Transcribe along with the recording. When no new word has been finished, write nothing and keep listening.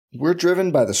We're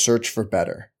driven by the search for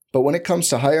better. But when it comes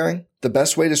to hiring, the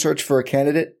best way to search for a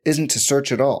candidate isn't to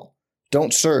search at all.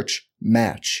 Don't search,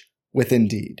 match with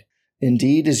Indeed.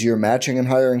 Indeed is your matching and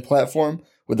hiring platform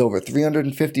with over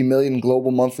 350 million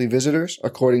global monthly visitors,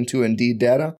 according to Indeed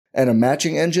data, and a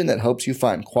matching engine that helps you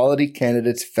find quality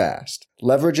candidates fast.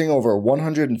 Leveraging over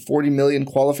 140 million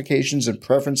qualifications and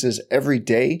preferences every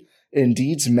day,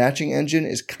 Indeed's matching engine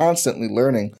is constantly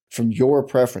learning from your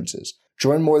preferences.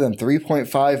 Join more than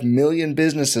 3.5 million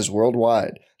businesses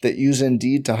worldwide that use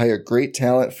Indeed to hire great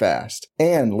talent fast.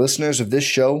 And listeners of this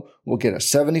show will get a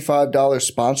 $75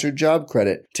 sponsored job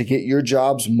credit to get your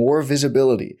jobs more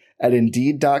visibility at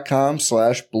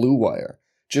Indeed.com/Blue Wire.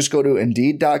 Just go to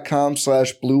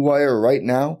Indeed.com/Blue Wire right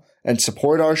now and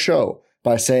support our show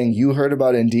by saying you heard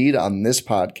about Indeed on this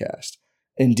podcast.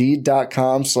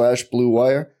 Indeed.com/Blue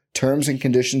Wire. Terms and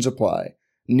conditions apply.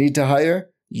 Need to hire?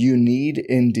 You need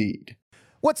Indeed.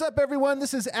 What's up, everyone?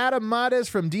 This is Adam Mades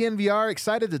from DNVR,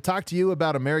 excited to talk to you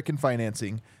about American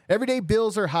financing. Everyday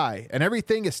bills are high, and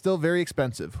everything is still very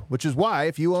expensive, which is why,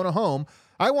 if you own a home,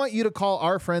 I want you to call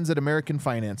our friends at American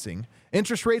Financing.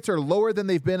 Interest rates are lower than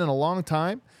they've been in a long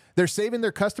time. They're saving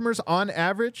their customers, on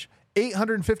average,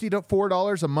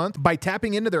 $854 a month by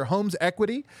tapping into their home's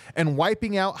equity and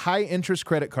wiping out high-interest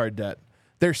credit card debt.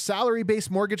 Their salary-based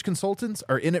mortgage consultants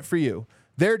are in it for you.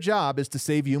 Their job is to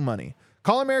save you money.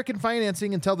 Call American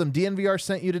Financing and tell them DNVR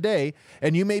sent you today,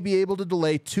 and you may be able to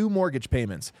delay 2 mortgage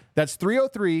payments. That's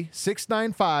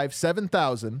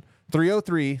 303-695-7000,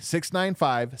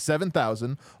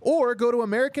 303-695-7000, or go to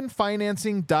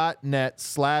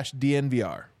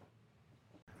americanfinancing.net/DNVR.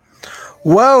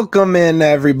 Welcome in,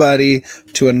 everybody,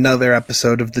 to another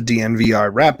episode of the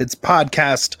DNVR Rapids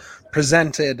podcast,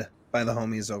 presented by the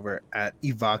homies over at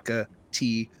Evoca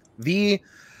TV.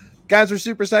 Guys, we're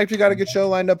super psyched. We got a good show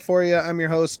lined up for you. I'm your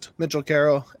host, Mitchell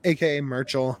Carroll, a.k.a.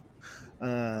 Merchel.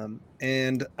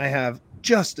 And I have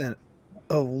just an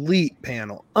elite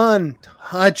panel,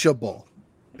 untouchable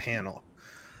panel.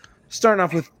 Starting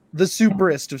off with the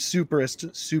superest of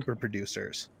super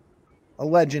producers, a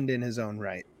legend in his own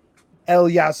right, El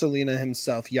Yasolina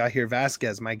himself, Yahir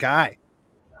Vasquez, my guy.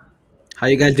 How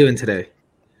you guys doing today?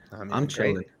 I'm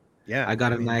chilling. great. Yeah, I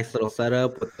got a nice little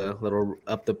setup with the little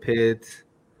up the pits.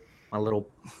 My little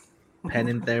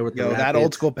pennant there with the that Rapids.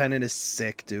 old school pennant is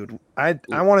sick, dude. I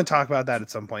want to talk about that at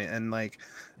some point, and like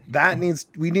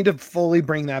we need to fully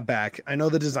bring that back. I know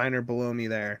the designer below me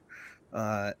there,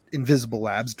 Invisible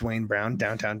Labs, Dwayne Brown,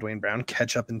 downtown Dwayne Brown,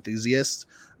 ketchup enthusiast,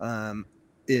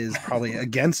 is probably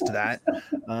against that.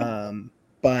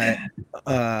 But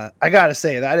I gotta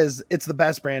say it's the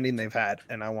best branding they've had,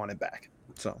 and I want it back.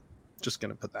 So just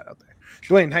gonna put that out there.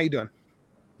 Dwayne, how you doing?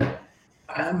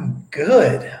 I'm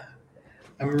good.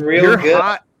 I'm real You're good.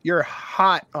 Hot. You're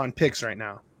hot on picks right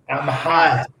now. I'm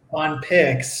hot on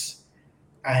picks.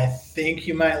 I think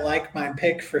you might like my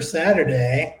pick for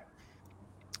Saturday.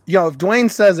 Yo, if Dwayne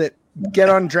says it, get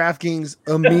on DraftKings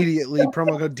immediately.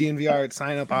 Promo code DNVR.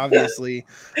 Sign up, obviously.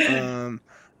 I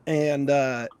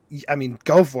mean,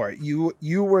 go for it.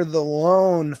 You were the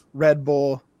lone Red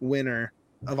Bull winner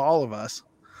of all of us.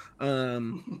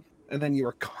 And then you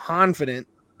were confident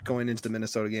going into the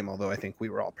Minnesota game, although I think we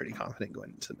were all pretty confident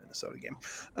going into the Minnesota game.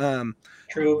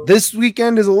 True. This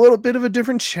weekend is a little bit of a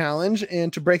different challenge,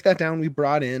 and to break that down, we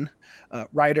brought in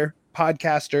writer,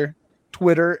 podcaster,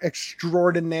 Twitter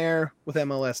extraordinaire with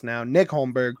MLS Now, Nick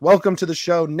Holmberg. Welcome to the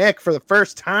show, Nick, for the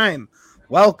first time.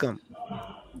 Welcome.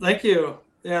 Thank you.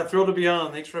 Yeah, thrilled to be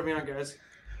on. Thanks for having me on, guys.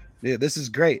 Yeah, this is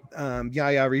great.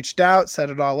 Yaya reached out, set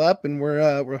it all up, and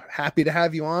we're happy to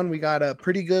have you on. We got a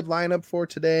pretty good lineup for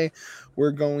today.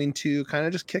 We're going to kind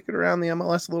of just kick it around the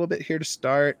MLS a little bit here to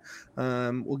start.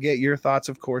 We'll get your thoughts,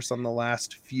 of course, on the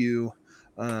last few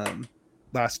games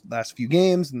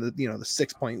and the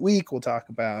 6-point week. We'll talk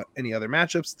about any other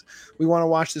matchups we want to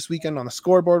watch this weekend on the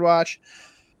scoreboard watch.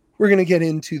 We're going to get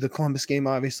into the Columbus game,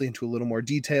 obviously, into a little more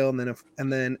detail. And then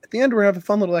at the end, we're going to have a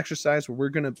fun little exercise where we're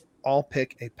going to all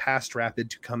pick a past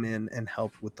Rapid to come in and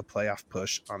help with the playoff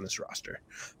push on this roster.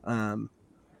 I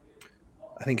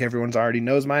think everyone's already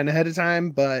knows mine ahead of time,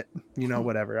 but,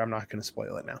 whatever. I'm not going to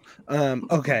spoil it now.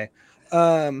 Okay.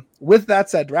 With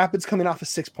that said, Rapid's coming off a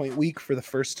 6-point week for the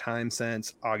first time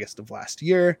since August of last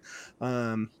year.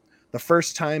 The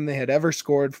first time they had ever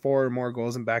scored 4 or more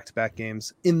goals in back-to-back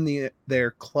games in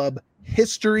their club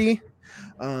history.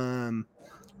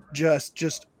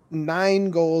 Just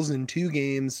 9 goals in 2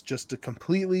 games, just to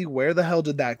completely, where the hell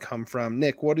did that come from?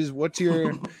 Nick, what's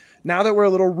your, now that we're a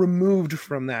little removed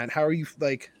from that, how are you,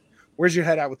 where's your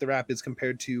head at with the Rapids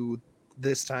compared to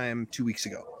this time 2 weeks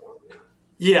ago?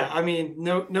 Yeah, I mean,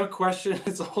 no question.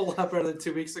 It's a whole lot better than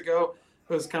 2 weeks ago.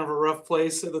 was kind of a rough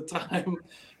place at the time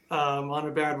on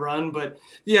a bad run. But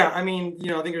yeah, I mean,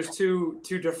 I think there's two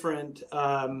different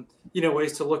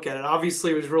ways to look at it.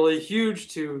 Obviously, it was really huge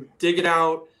to dig it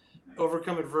out,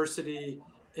 overcome adversity,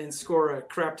 and score a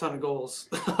crap ton of goals.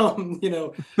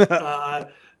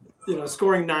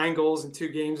 Scoring 9 goals in 2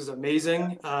 games is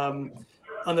amazing.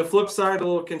 On the flip side, a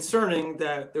little concerning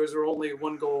that those were only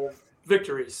 1-goal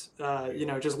victories.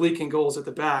 Just leaking goals at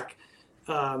the back.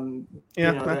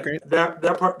 Not great.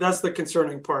 That part, that's the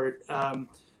concerning part.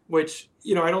 Which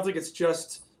I don't think it's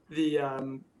just the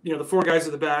 4 guys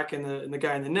at the back and the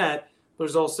guy in the net.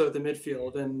 There's also the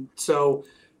midfield, and so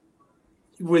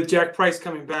with Jack Price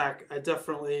coming back, that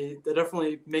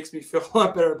definitely makes me feel a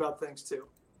lot better about things too.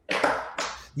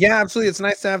 Yeah, absolutely. It's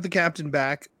nice to have the captain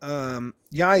back.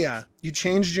 You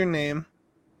changed your name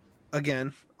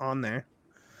again on there.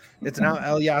 It's now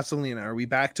El Yaselina. Are we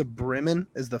back to brimming?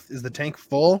 Is the tank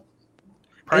full?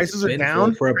 Prices are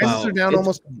down. Prices are down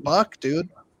almost $1, dude.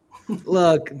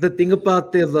 Look, the thing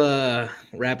about this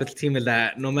Rapids team is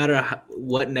that no matter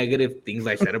what negative things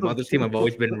I said about this team, I've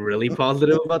always been really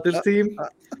positive about this team.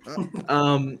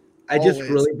 I just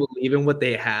really believe in what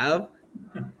they have.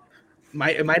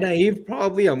 Am I naive?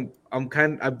 Probably. I'm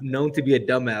known to be a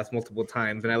dumbass multiple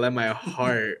times, and I let my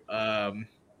heart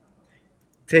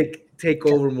take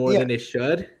over more than it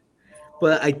should.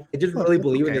 But I just really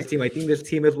believe in this team. I think this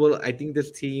team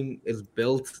is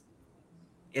built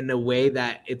in a way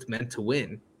that it's meant to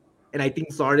win. And I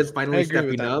think Sardis finally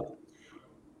stepping up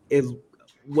is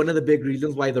one of the big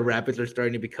reasons why the Rapids are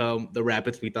starting to become the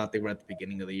Rapids we thought they were at the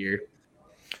beginning of the year.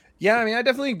 Yeah, I mean, I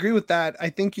definitely agree with that. I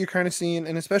think you're kind of seeing,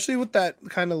 and especially with that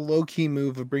kind of low-key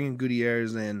move of bringing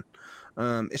Gutierrez in,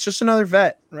 it's just another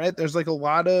vet, right? There's like a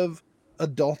lot of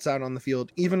adults out on the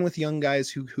field, even with young guys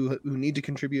who need to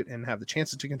contribute and have the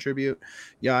chances to contribute.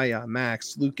 Yeah,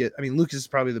 Max, Lucas. I mean, Lucas is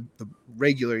probably the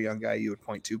regular young guy you would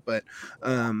point to, but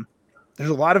there's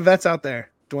a lot of vets out there,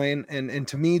 Dwayne, and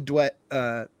to me,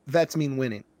 vets mean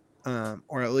winning,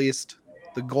 or at least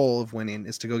the goal of winning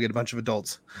is to go get a bunch of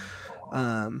adults.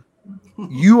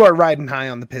 You are riding high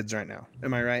on the PIDs right now.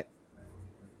 Am I right?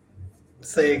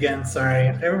 Say again.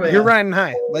 Sorry. You're riding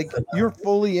high. Like you're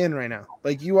fully in right now.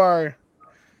 Like you're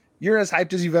as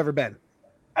hyped as you've ever been.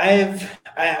 I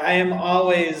am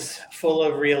always full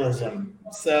of realism.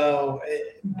 So,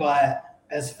 but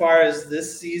as far as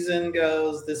this season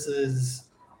goes, this is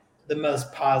the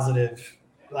most positive.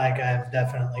 Like I've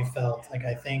definitely felt. Like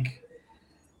I think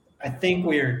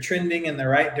we are trending in the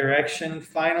right direction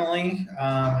finally.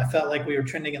 I felt like we were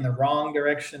trending in the wrong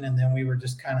direction, and then we were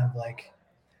just kind of like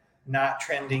not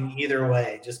trending either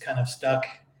way, just kind of stuck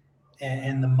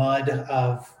in the mud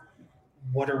of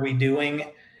what are we doing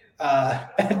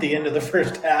at the end of the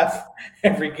first half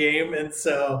every game. And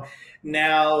so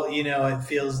now, it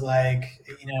feels like,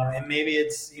 and maybe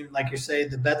it's like you say,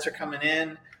 the vets are coming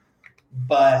in,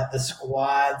 but the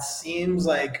squad seems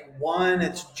like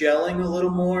it's gelling a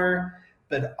little more,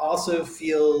 but also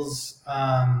feels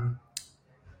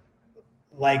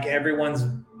like everyone's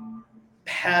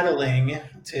paddling,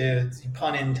 to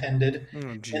pun intended,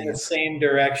 in the same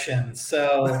direction.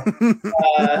 So,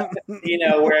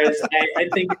 whereas I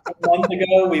think a month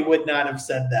ago we would not have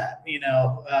said that,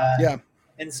 yeah.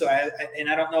 And so I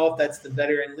don't know if that's the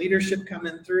veteran leadership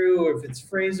coming through, or if it's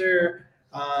Fraser,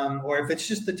 or if it's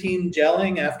just the team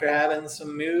gelling after having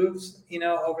some moves,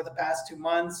 over the past 2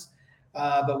 months.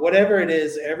 But whatever it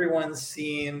is, everyone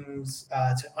seems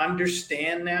to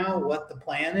understand now what the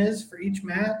plan is for each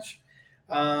match.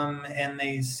 And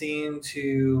they seem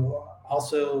to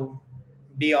also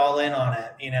be all in on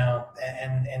it,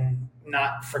 and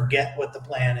not forget what the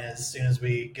plan is as soon as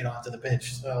we get onto the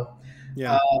pitch. So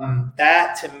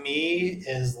that to me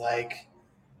is like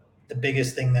the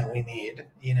biggest thing that we need,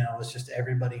 is just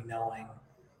everybody knowing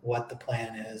what the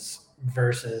plan is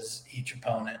versus each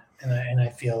opponent. And I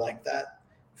feel like that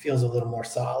feels a little more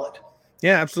solid.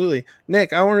 Yeah, absolutely.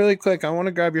 Nick, I want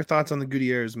to grab your thoughts on the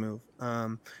Gutierrez move.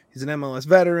 He's an MLS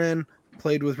veteran,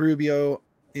 played with Rubio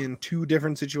in 2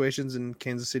 different situations in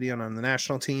Kansas City and on the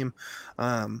national team.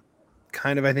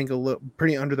 Kind of, I think, a little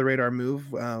pretty under the radar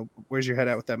move. Where's your head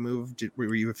at with that move?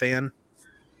 Were you a fan?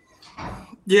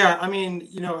 Yeah, I mean,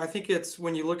 I think it's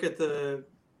when you look at the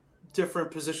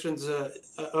different positions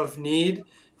of need,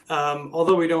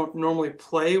 although we don't normally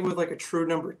play with like a true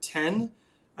number 10,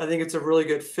 I think it's a really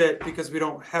good fit because we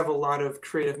don't have a lot of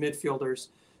creative midfielders.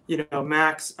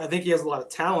 Max, I think he has a lot of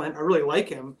talent. I really like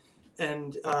him.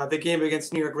 And the game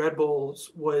against New York Red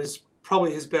Bulls was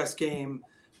probably his best game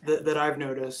that I've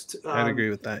noticed. I'd agree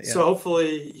with that. Yeah. So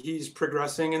hopefully he's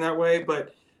progressing in that way.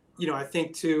 But, I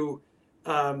think too,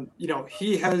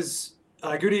 he has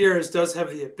Gutierrez does have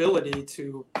the ability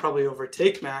to probably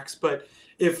overtake Max, but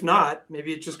if not,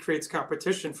 maybe it just creates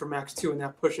competition for Max too, and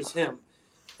that pushes him.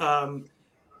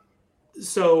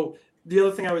 So the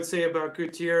other thing I would say about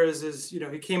Gutierrez is,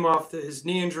 he came off his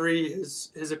knee injury,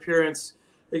 his appearance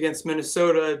against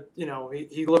Minnesota,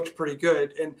 he looked pretty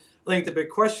good. And I think the big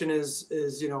question is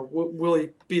will he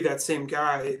be that same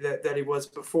guy that he was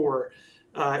before?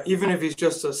 Even if he's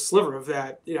just a sliver of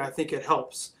that, I think it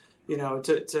helps,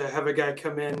 to have a guy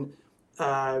come in,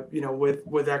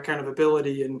 with that kind of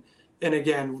ability. And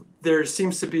again, there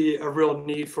seems to be a real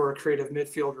need for a creative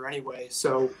midfielder anyway.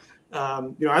 So,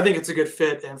 I think it's a good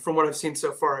fit. And from what I've seen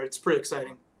so far, it's pretty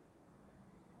exciting.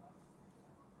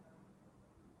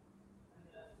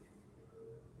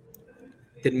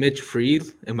 Did Mitch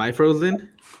freeze? Am I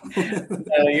frozen?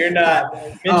 No, you're not.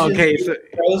 Oh, okay. So,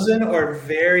 frozen or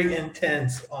very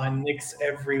intense on Nick's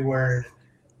every word.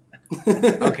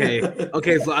 Okay.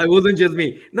 So I wasn't just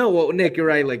me. No, well, Nick, you're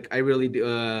right. Like I really do.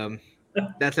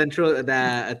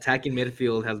 That attacking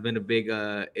midfield has been a big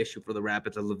issue for the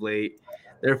Rapids as of late.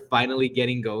 They're finally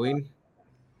getting going,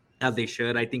 as they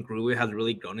should. I think Rui has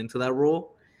really grown into that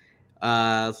role.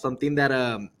 Something that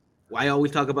I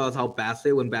always talk about is how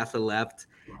when Bassett left,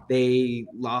 they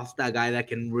lost that guy that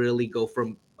can really go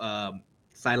from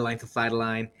sideline to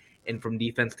sideline and from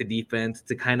defense to defense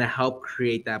to kind of help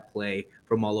create that play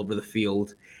from all over the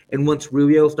field. And once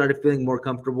Rubio started feeling more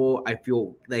comfortable, I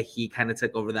feel that he kind of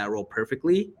took over that role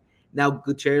perfectly. Now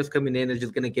Gutierrez coming in is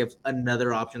just going to give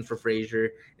another option for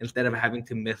Frazier instead of having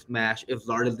to mismatch. If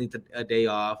Zardes needs a day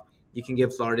off, you can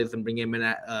give Zardes and bring him in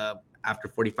after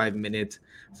 45 minutes.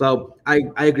 So I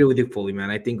agree with you fully, man.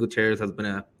 I think Gutierrez is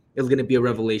going to be a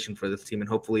revelation for this team, and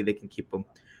hopefully they can keep him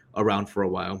around for a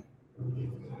while.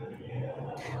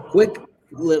 Quick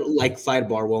little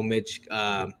sidebar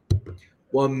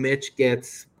while Mitch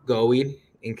gets going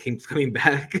and keeps coming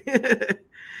back.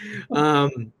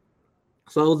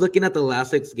 So I was looking at the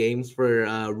last 6 games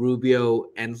for Rubio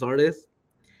and Zardes.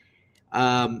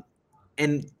 And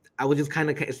I was just kind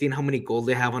of seeing how many goals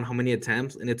they have on how many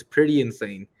attempts, and it's pretty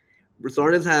insane.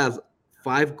 Zardes has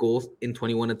 5 goals in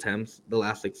 21 attempts the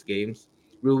last 6 games.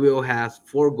 Rubio has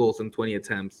 4 goals in 20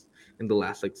 attempts in the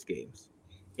last 6 games.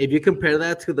 If you compare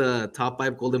that to the top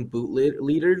 5 Golden Boot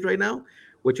leaders right now,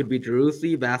 which would be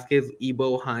Driussi, Vasquez,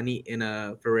 Ebo, Hani, and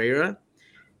Ferreira,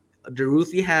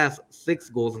 Driussi has 6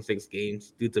 goals in 6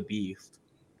 games due to beast.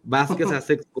 Vasquez has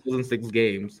 6 goals in 6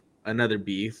 games, another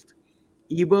beast.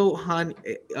 Ebo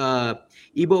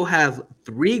has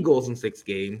 3 goals in 6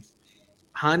 games.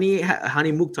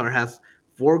 Hani Mukhtar has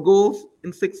 4 goals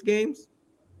in 6 games.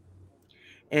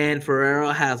 And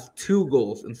Ferreira has 2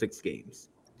 goals in 6 games.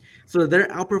 So they're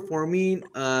outperforming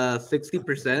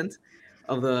 60%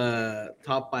 of the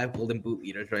top 5 Golden Boot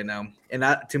leaders right now. And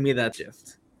that, to me, that's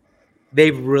just...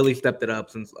 They've really stepped it up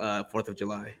since 4th of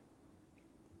July.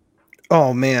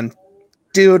 Oh, man.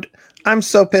 Dude, I'm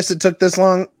so pissed it took this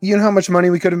long. You know how much money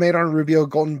we could have made on a Rubio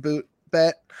Golden Boot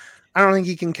bet? I don't think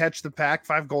he can catch the pack.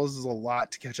 5 goals is a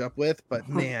lot to catch up with. But,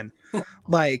 man,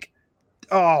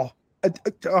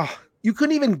 you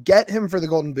couldn't even get him for the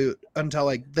Golden Boot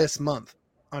until, this month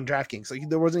on DraftKings.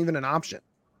 There wasn't even an option.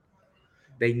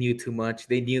 They knew too much.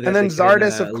 They knew that. And then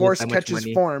Zardes, of course, catches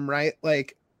form, right?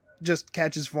 Just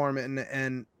catches form,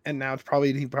 and now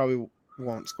he probably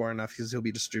won't score enough because he'll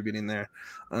be distributing there.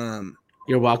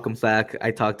 You're welcome, Zach.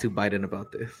 I talked to Biden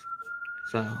about this.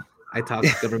 So I talked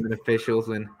to government officials,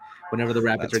 and whenever the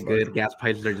Rapids are good, gas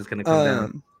prices are just going to come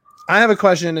down. I have a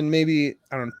question, and maybe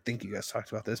I don't think you guys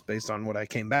talked about this based on what I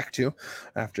came back to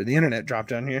after the internet dropped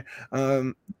down here.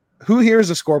 Who here is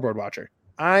a scoreboard watcher?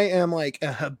 I am a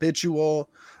habitual.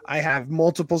 I have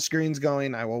multiple screens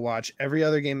going. I will watch every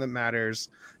other game that matters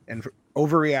and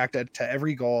overreact to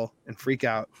every goal and freak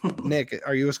out. Nick,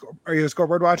 are you a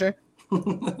scoreboard watcher?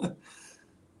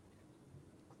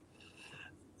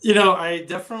 I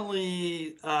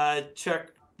definitely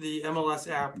check the MLS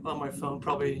app on my phone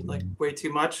probably way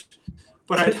too much,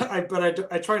 but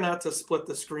I try not to split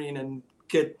the screen and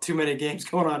get too many games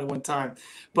going on at one time.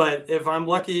 But if I'm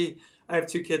lucky, I have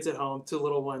 2 kids at home, 2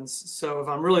 little ones. So if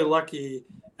I'm really lucky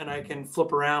and I can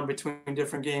flip around between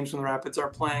different games when the Rapids are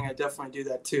playing, I definitely do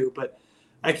that too. But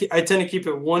I tend to keep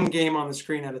it 1 game on the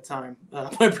screen at a time.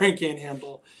 My brain can't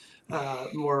handle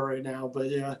more right now, but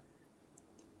yeah.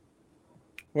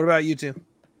 What about you two?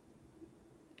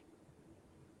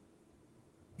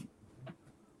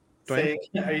 Are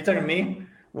you talking to me?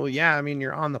 Well, yeah. I mean,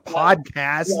 you're on the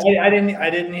podcast. I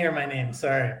didn't hear my name.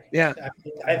 Sorry. Yeah.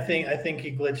 I think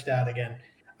he glitched out again.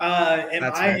 Am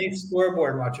I a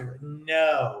scoreboard watcher?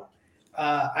 No.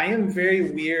 I am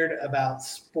very weird about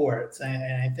sports,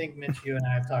 and I think Mitch, you and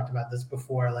I have talked about this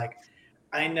before. Like,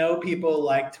 I know people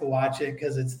like to watch it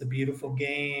because it's the beautiful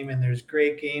game and there's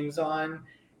great games on,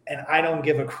 and I don't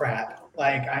give a crap.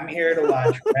 Like, I'm here to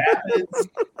watch Rapids,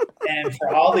 and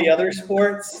for all the other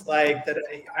sports, like that,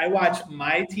 I watch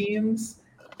my teams,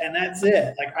 and that's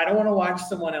it. Like, I don't want to watch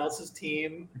someone else's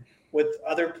team with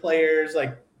other players.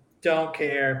 Like, don't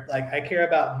care. Like, I care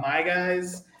about my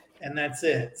guys, and that's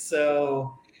it.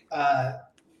 So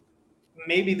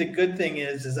maybe the good thing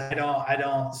is I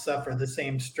don't suffer the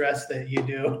same stress that you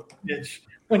do, Mitch,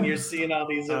 when you're seeing all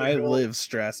these. I live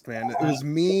stressed, man. It was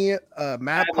me,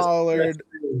 Matt Pollard,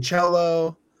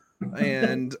 Cello,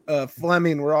 and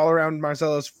Fleming. We're all around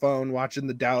Marcelo's phone watching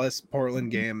the Dallas-Portland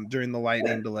game during the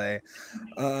lightning delay,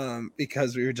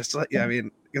 because we were just like, yeah, I mean,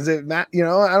 because Matt, I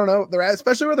don't know,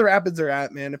 especially where the Rapids are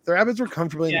at, man. If the Rapids were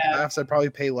comfortably in the playoffs, I'd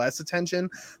probably pay less attention.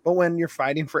 But when you're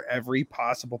fighting for every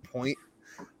possible point,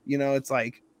 it's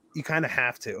like you kind of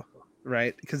have to,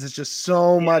 right? Because it's just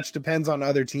so much depends on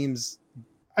other teams.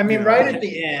 I mean, right at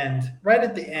the end,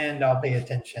 I'll pay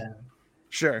attention.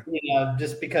 Sure.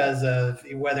 Just because of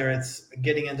whether it's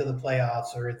getting into the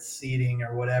playoffs or it's seeding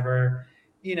or whatever,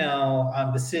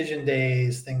 on decision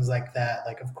days, things like that.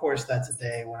 Like, of course, that's a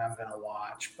day when I'm going to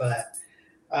watch. But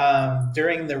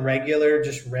during the regular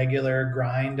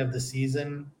grind of the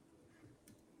season,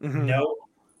 nope.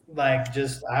 Like,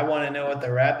 just I want to know what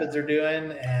the Rapids are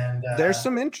doing. And there's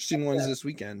some interesting ones this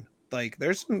weekend. Like,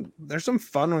 there's some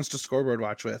fun ones to scoreboard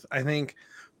watch with. I think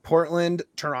Portland,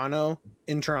 Toronto,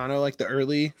 like the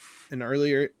earlier, their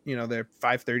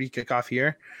 5:30 kickoff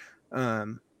here.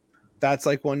 That's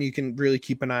like one you can really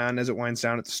keep an eye on as it winds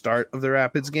down at the start of the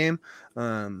Rapids game.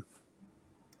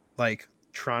 Like,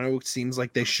 Toronto seems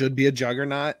like they should be a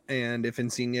juggernaut, and if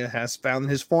Insigne has found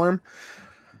his form,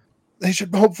 they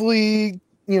should hopefully,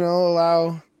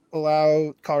 allow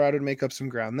Colorado to make up some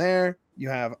ground there. You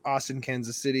have Austin,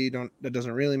 Kansas City. That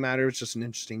doesn't really matter. It's just an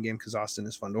interesting game because Austin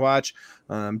is fun to watch.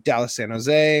 Dallas, San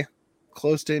Jose,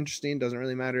 close to interesting. Doesn't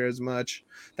really matter as much.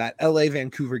 That LA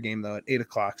Vancouver game though at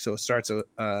 8:00, so it starts an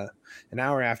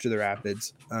hour after the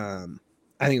Rapids. I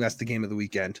think that's the game of the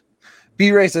weekend.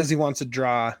 B-Ray says he wants a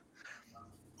draw.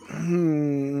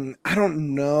 I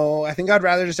don't know. I think I'd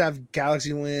rather just have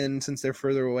Galaxy win since they're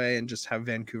further away and just have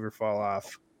Vancouver fall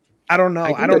off. I don't know.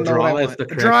 I don't know. The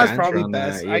draw is probably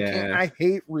best. Yeah. I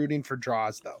hate rooting for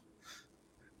draws though.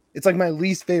 It's like my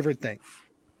least favorite thing.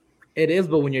 It is,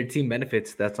 but when your team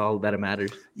benefits, that's all that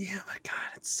matters. Yeah, my God,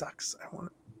 it sucks. I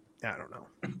don't know.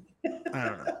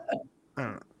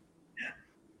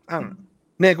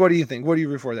 Nick, what do you think? What do you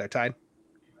root for there, Tide?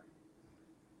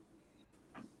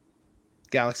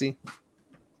 Galaxy?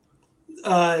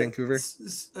 Vancouver?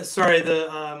 Sorry,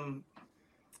 there's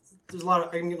I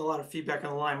can get a lot of feedback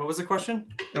on the line. What was the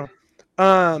question?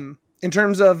 In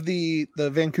terms of the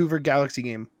Vancouver Galaxy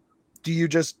game, do you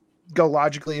just go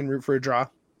logically and root for a draw?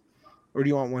 Or do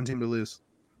you want one team to lose?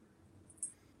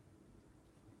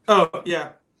 Oh, yeah.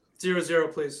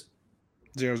 0-0, please.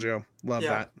 0-0. Love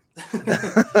that.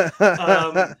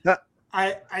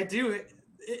 I do.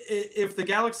 If the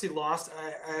Galaxy lost,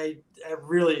 I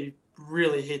really,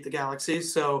 really hate the Galaxy.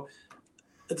 So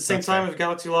at the same time, if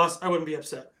Galaxy lost, I wouldn't be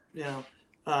upset.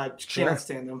 Cannot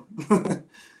stand them.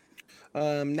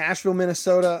 Nashville,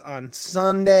 Minnesota on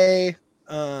Sunday,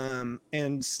 and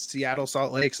Seattle,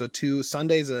 Salt Lake. So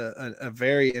Sunday's a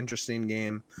very interesting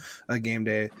game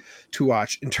day to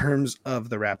watch in terms of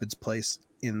the Rapids' place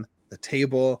in the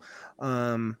table.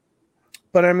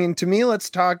 But I mean, to me, let's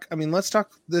talk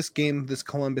this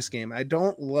Columbus game. I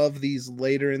don't love these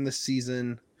later in the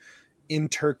season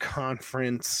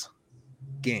interconference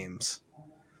games.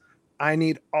 I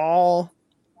need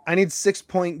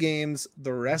 6-point games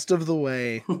the rest of the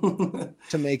way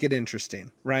to make it interesting,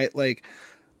 right? Like,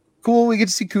 cool, we get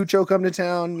to see Cucho come to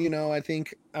town.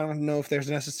 I don't know if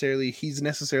he's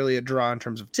necessarily a draw in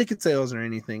terms of ticket sales or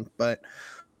anything, but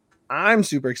I'm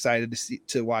super excited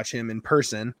to watch him in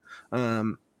person.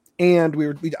 And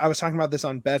I was talking about this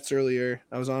on bets earlier.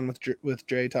 I was on with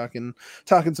Dre talking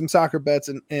some soccer bets,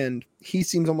 and he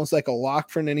seems almost like a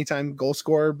lock for an anytime goal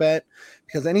scorer bet,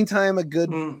 because anytime a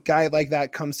good guy like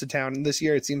that comes to town, and this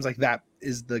year it seems like that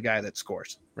is the guy that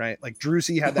scores, right? Like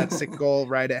Drusy had that sick goal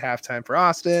right at halftime for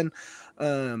Austin.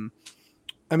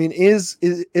 I mean, is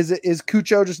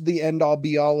Cucho just the end all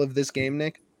be all of this game,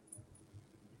 Nick?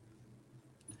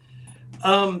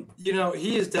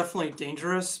 He is definitely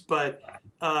dangerous, but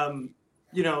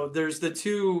there's the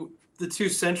two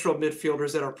central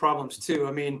midfielders that are problems too.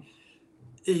 I mean,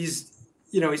 he's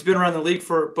been around the league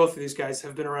both of these guys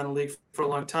have been around the league for a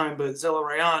long time, but Zella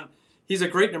Rayan, he's a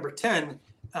great number 10,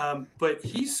 but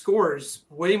he scores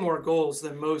way more goals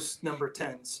than most number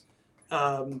 10s.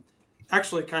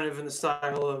 Actually, kind of in the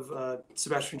style of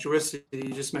Sebastian Juicy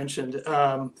you just mentioned.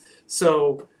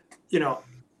 So,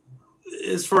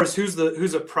 as far as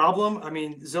who's a problem, I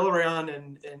mean, Zelarayan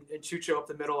and Chucho up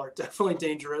the middle are definitely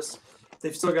dangerous.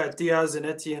 They've still got Diaz and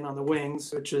Etienne on the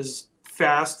wings, which is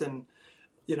fast and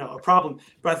a problem.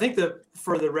 But I think that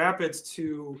for the Rapids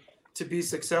to be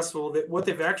successful, that what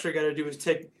they've actually got to do is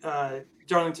take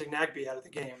Darlington Nagbe out of the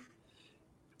game.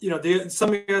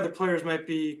 Some of the other players might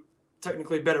be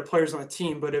technically better players on the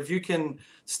team, but if you can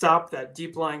stop that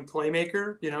deep lying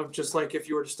playmaker, just like if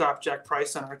you were to stop Jack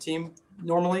Price on our team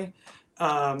normally,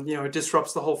 it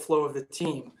disrupts the whole flow of the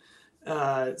team.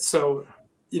 So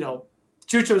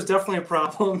Chucho's definitely a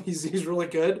problem. He's really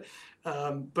good.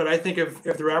 But I think if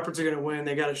the Rapids are going to win,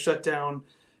 they got to shut down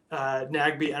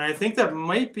Nagbe. And I think that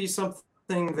might be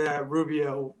something that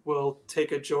Rubio will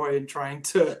take a joy in trying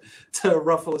to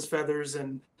ruffle his feathers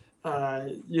and,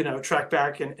 track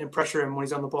back and pressure him when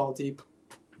he's on the ball deep.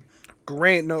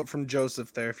 Great note from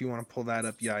Joseph there. If you want to pull that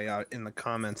up, in the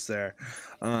comments there.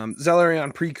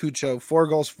 Zelarayan pre-Cucho, 4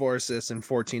 goals, 4 assists in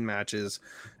 14 matches.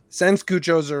 Since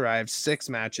Cucho's arrived, 6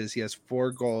 matches. He has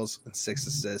 4 goals and 6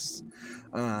 assists.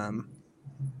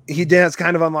 He has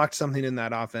kind of unlocked something in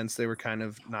that offense. They were kind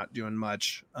of not doing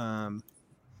much.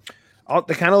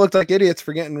 They kind of looked like idiots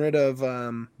for getting rid of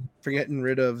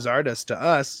Zardes to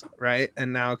us, right?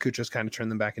 And now Cucho's kind of turned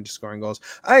them back into scoring goals.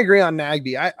 I agree on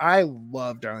Nagbe. I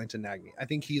love Darlington Nagbe. I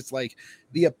think he's like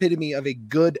the epitome of a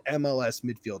good MLS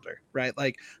midfielder, right?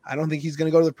 Like, I don't think he's going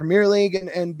to go to the Premier League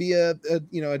and be a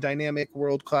dynamic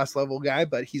world-class level guy,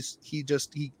 but he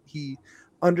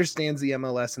understands the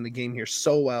MLS and the game here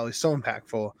so well. He's so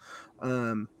impactful.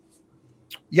 Who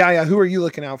are you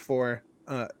looking out for?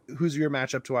 Who's your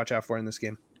matchup to watch out for in this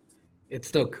game? It's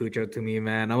still Cucho to me,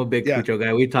 man. I'm a big Cucho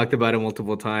guy. We talked about it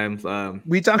multiple times.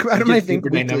 We talk about him, I think,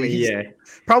 weekly. Yeah.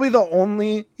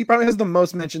 Probably he probably has the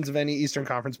most mentions of any Eastern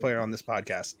Conference player on this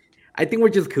podcast. I think we're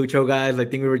just Cucho guys. I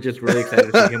think we were just really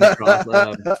excited to see him across.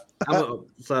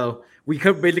 So we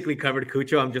basically covered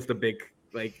Cucho. I'm just a big,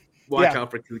 watch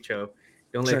out for Cucho.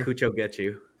 Don't let Cucho get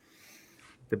you.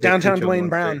 Downtown Dwayne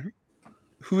Brown.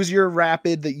 Who's your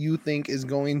Rapid that you think is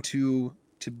going to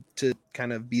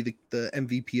kind of be the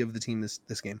MVP of the team this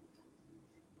game?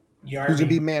 Yarby. Who's going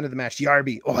to be man of the match?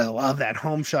 Yarby. Oh, I love that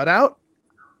home shutout.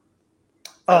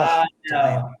 No, I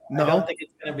don't think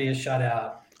it's going to be a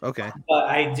shutout. Okay. But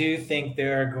I do think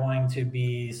there are going to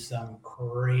be some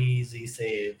crazy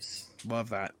saves. Love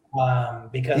that.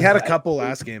 Because he had a couple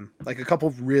last game, like a couple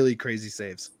of really crazy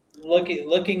saves.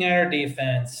 Looking at our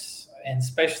defense, and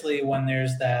especially when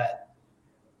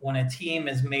a team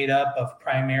is made up of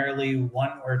primarily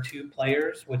 1 or 2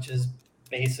 players, which is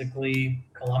basically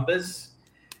Columbus,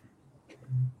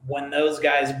 when those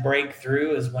guys break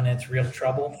through is when it's real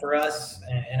trouble for us.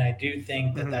 And I do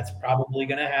think that that's probably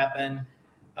going to happen.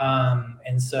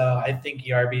 And so I think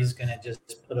Yarby's going to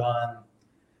just put on,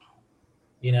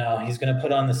 he's going to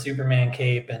put on the Superman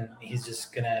cape, and he's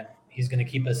going to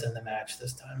keep us in the match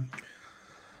this time.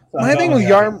 So my thing with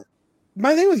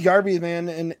Yarby,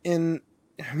 man, and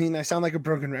I mean, I sound like a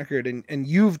broken record, and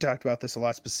you've talked about this a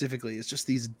lot specifically. It's just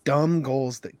these dumb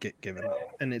goals that get given up,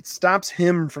 and it stops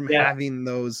him from having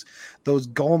those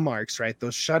goal marks, right?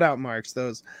 Those shutout marks.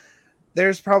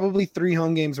 There's probably 3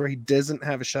 home games where he doesn't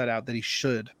have a shutout that he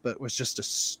should, but was just a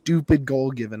stupid goal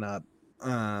given up.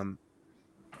 I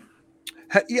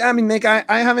mean, Nick, I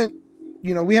haven't,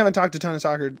 we haven't talked a ton of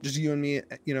soccer, just you and me,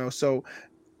 so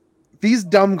these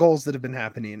dumb goals that have been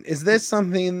happening, is this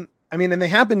something? I mean, and they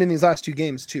happened in these last 2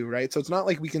 games too, right? So it's not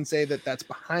like we can say that that's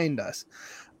behind us.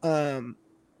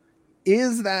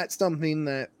 Is that something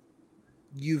that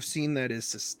you've seen that is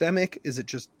systemic? Is it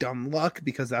just dumb luck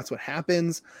because that's what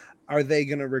happens? Are they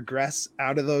going to regress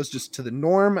out of those just to the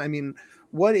norm? I mean,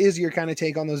 what is your kind of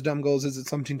take on those dumb goals? Is it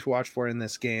something to watch for in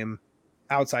this game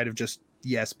outside of just,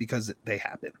 yes, because they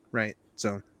happen, right?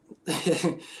 So...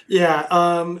 Yeah.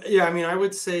 I mean, I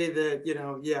would say that,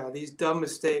 these dumb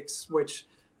mistakes, which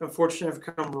unfortunately have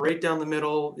come right down the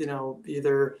middle,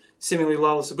 either seemingly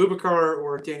Lawless Abubakar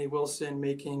or Danny Wilson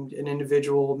making an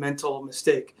individual mental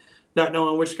mistake, not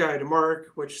knowing which guy to mark,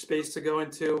 which space to go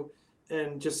into,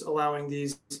 and just allowing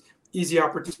these easy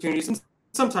opportunities. And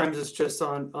sometimes it's just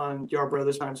on Yarbrough,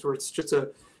 other times where it's just a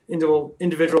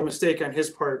individual mistake on his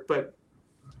part. But,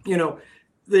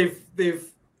 they've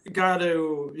got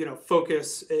to,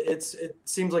 focus. It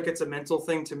seems like it's a mental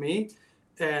thing to me.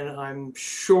 And I'm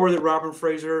sure that Robin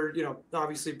Fraser,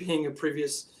 obviously being a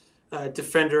previous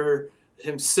defender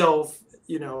himself,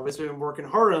 has been working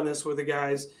hard on this with the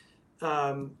guys.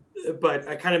 but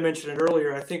I kind of mentioned it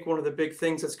earlier. I think one of the big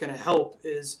things that's going to help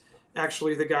is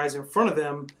actually the guys in front of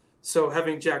them. So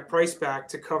having Jack Price back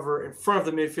to cover in front of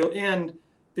the midfield and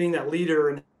being that leader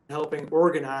and helping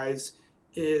organize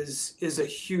is a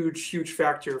huge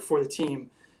factor for the team.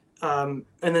 And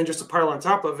then just to pile on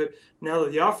top of it, now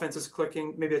that the offense is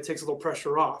clicking, maybe it takes a little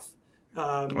pressure off.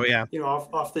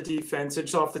 Off the defense and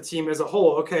just off the team as a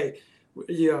whole. Okay,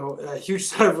 a huge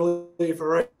sigh of relief. All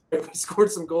right, we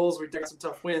scored some goals, we took some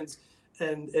tough wins,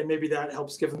 and maybe that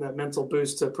helps give them that mental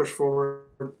boost to push forward.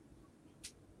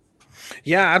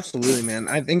 Yeah, absolutely, man.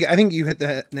 I think you hit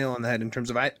the nail on the head in terms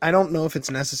of I don't know if it's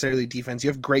necessarily defense. You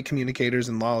have great communicators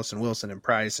in Lawless and Wilson and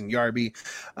Price and Yarby.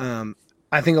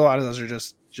 I think a lot of those are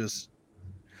just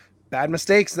bad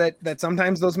mistakes that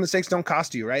sometimes those mistakes don't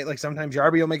cost you, right? Like sometimes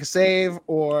Yarby will make a save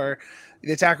or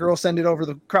the attacker will send it over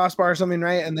the crossbar or something,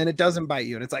 right? And then it doesn't bite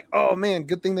you. And it's like, oh man,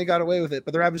 good thing they got away with it.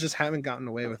 But the Rapids just haven't gotten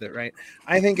away with it, right?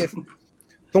 I think if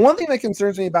the one thing that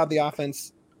concerns me about the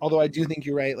offense, although I do think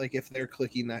you're right, like if they're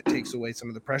clicking, that takes away some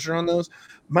of the pressure on those.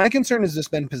 My concern has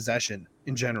just been possession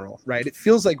in general, right? It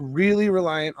feels like really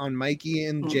reliant on Mikey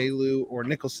and J-Lou or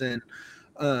Nicholson,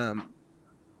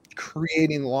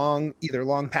 creating either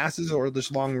long passes or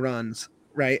just long runs,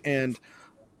 right? And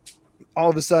all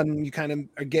of a sudden you kind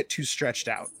of get too stretched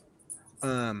out.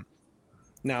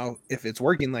 Now if it's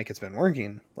working like it's been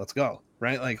working, let's go,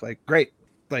 right? Like great,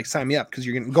 like sign me up, because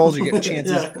you're getting goals, you're getting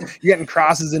chances, you're getting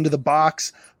crosses into the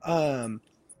box. But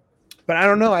I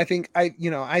don't know. I think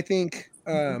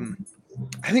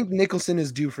Nicholson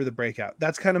is due for the breakout.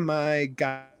 That's kind of my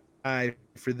guy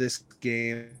for this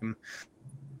game.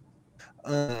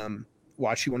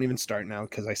 Watch, he won't even start now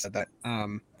because I said that.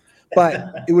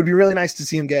 But it would be really nice to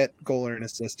see him get goal or an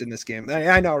assist in this game.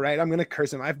 I know, right? I'm gonna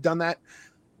curse him. I've done that.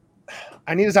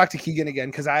 I need to talk to Keegan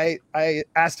again because I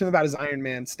asked him about his Iron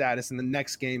Man status, and the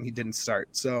next game he didn't start.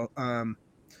 So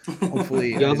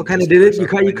hopefully you also kind of did it. You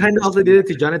kind of also did it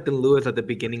to Jonathan Lewis at the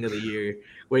beginning of the year,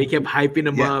 where you kept hyping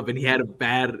him up, and he had a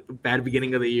bad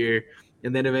beginning of the year,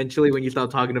 and then eventually when you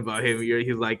stopped talking about him,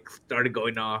 he's like started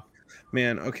going off.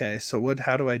 Man, okay, so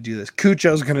how do I do this?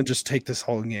 Cucho's gonna just take this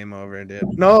whole game over,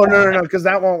 dude. No, because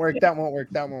that won't work.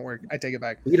 I take it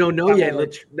back. We don't know yet.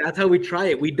 That's how we try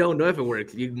it. We don't know if it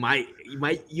works. You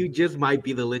just might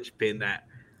be the linchpin that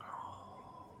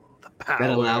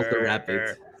allows the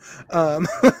Rapids.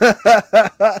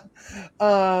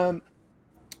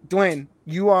 Dwayne,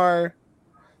 you're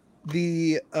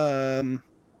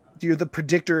the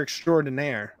predictor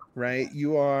extraordinaire, right?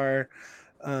 You are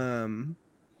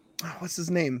what's his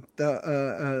name?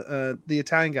 The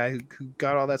Italian guy who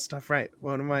got all that stuff right.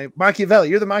 Machiavelli.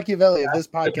 You're the Machiavelli of this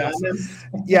podcast.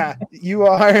 Yeah, you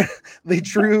are the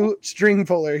true string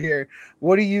puller here.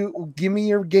 Give me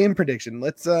your game prediction.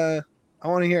 I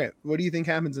want to hear it. What do you think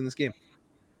happens in this game?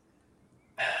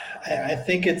 I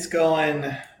think it's going,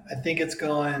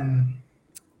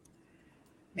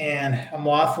 and I'm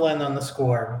waffling on the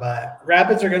score, but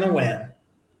Rapids are going to win.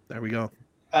 There we go.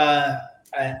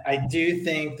 I do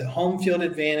think the home field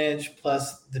advantage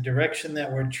plus the direction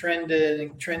that we're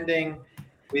trending.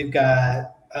 We've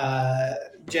got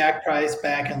Jack Price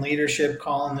back in leadership,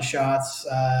 calling the shots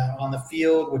on the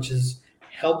field, which is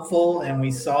helpful, and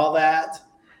we saw that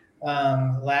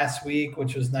last week,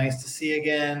 which was nice to see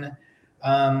again.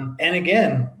 And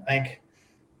again, like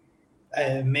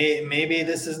maybe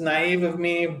this is naive of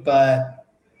me, but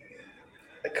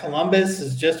Columbus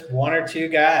is just one or two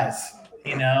guys.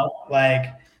 And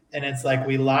it's like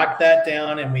we lock that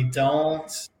down and we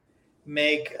don't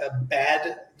make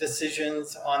bad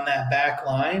decisions on that back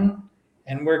line,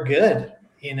 and we're good.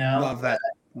 Love that.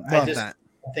 I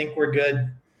think we're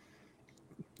good.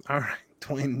 All right,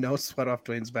 Dwayne, no sweat off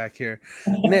Dwayne's back here.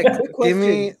 Nick, give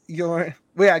me your.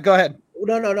 Well, yeah, go ahead.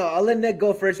 No. I'll let Nick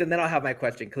go first, and then I'll have my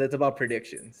question because it's about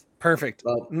predictions. Perfect.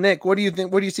 Well, Nick, what do you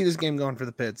think? What do you see this game going for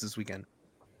the Pids this weekend?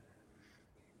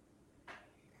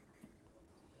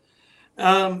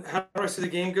 How do I see the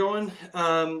game going?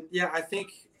 I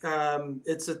think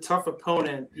it's a tough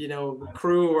opponent.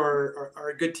 Crew are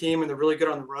a good team, and they're really good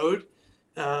on the road.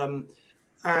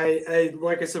 I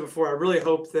like I said before, I really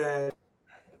hope that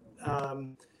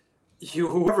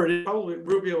whoever it is, probably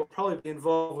Rubio will probably be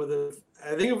involved with it.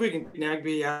 I think if we can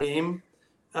Nagbe out of the game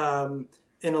and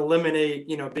eliminate,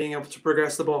 being able to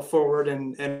progress the ball forward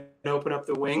and open up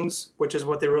the wings, which is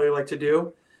what they really like to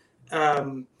do.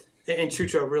 And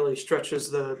Chucho really stretches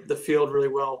the field really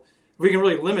well. If we can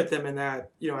really limit them in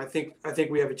that, I think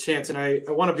we have a chance. And I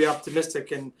want to be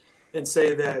optimistic and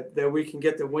say that we can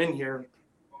get the win here.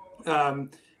 But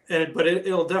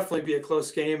it'll definitely be a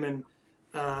close game. And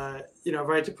if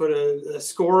I had to put a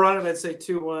score on it, I'd say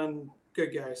 2-1.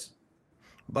 Good guys.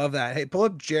 Love that. Hey, pull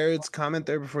up Jared's comment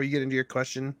there before you get into your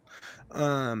question.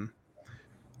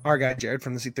 Our guy Jared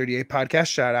from the C38 podcast,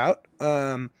 shout out.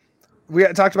 We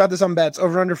talked about this on bets.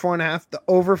 Over under 4.5. The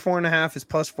over 4.5 is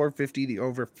plus 450. The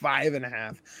over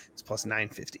 5.5 is plus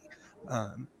 950.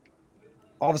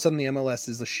 All of a sudden the MLS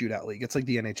is a shootout league. It's like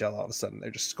the NHL. All of a sudden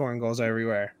they're just scoring goals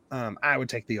everywhere. I would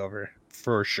take the over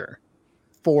for sure.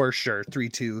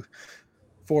 3-2,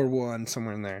 4-1,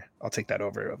 somewhere in there. I'll take that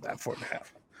over of that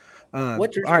 4.5.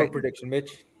 What's your score prediction,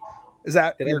 Mitch? Is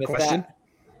that your question?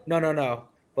 That? No.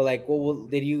 But like,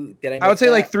 did I? I would say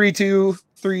like 3-2,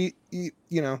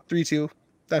 3-2.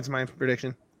 That's my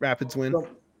prediction. Rapids win. So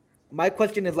my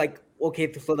question is like,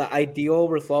 okay, so the ideal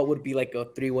result would be like a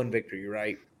 3-1 victory,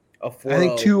 right? A 4-0. I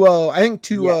think 2-0. I think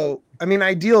 2-0. Yeah. I mean,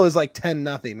 ideal is like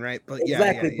 10-0. Right? But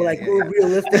exactly. But like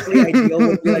realistically, ideal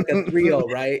would be like a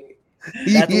 3-0, right?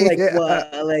 That's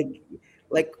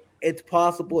like it's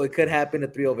possible it could happen a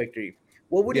 3-0 victory.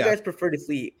 What would you guys prefer to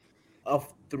see? A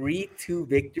 3-2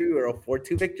 victory or a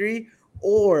 4-2 victory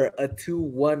or a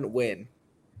 2-1 win?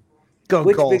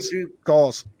 Goals.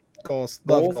 Love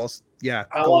goals. Yeah.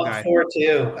 I want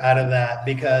 4-2 out of that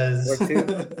because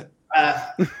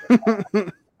I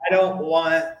don't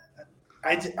want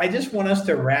I just want us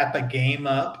to wrap a game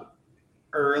up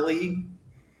early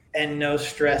and no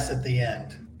stress at the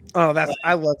end. Oh,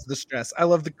 I love the stress. I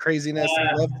love the craziness.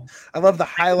 I love the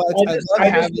highlights. I just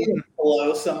want to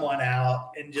blow someone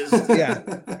out and just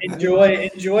enjoy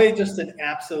just an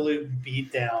absolute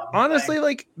beatdown. Honestly,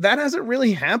 like that hasn't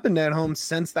really happened at home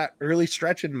since that early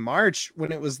stretch in March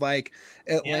when it was like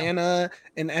Atlanta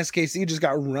and SKC just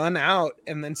got run out,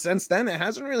 and then since then it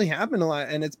hasn't really happened a lot,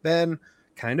 and it's been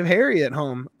kind of hairy at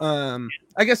home.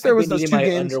 I guess there was those 2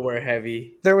 games. Underwear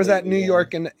heavy. There was that New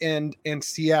York and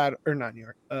Seattle, or not New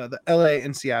York. The LA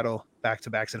and Seattle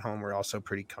back-to-backs at home were also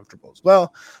pretty comfortable as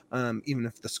well. Even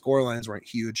if the score lines weren't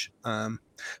huge.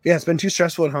 It's been too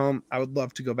stressful at home. I would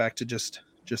love to go back to just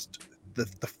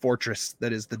the fortress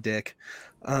that is the Dick.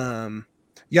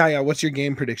 What's your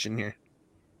game prediction here?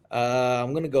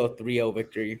 I'm gonna go 3-0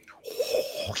 victory.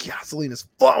 Oh, gasoline is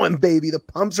flowing, baby. The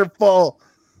pumps are full.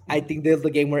 I think this is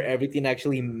the game where everything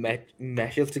actually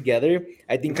meshes together.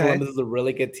 I think Columbus is a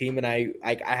really good team, and I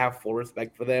have full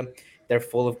respect for them. They're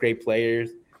full of great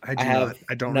players. I don't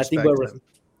respect them.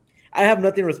 I have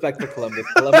nothing respect for Columbus.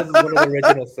 Columbus is one of the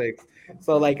original 6.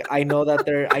 So like I know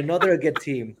they're a good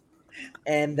team.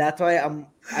 And that's why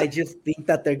I just think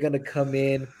that they're gonna come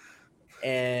in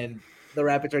and the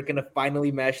Rapids are gonna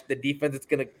finally mesh. The defense is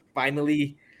gonna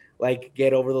finally like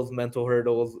get over those mental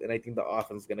hurdles, and I think the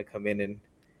offense is gonna come in and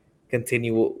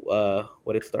continue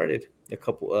what it started a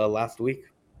couple last week.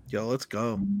 Yo, let's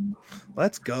go.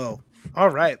 All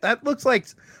right, that looks like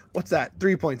what's that?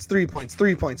 3 points.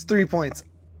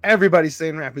 Everybody's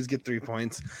saying Rapids get 3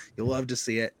 points. You'll love to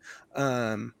see it.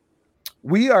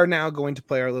 We are now going to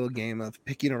play our little game of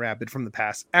picking a Rapid from the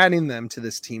past, adding them to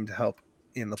this team to help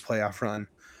in the playoff run.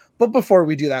 But before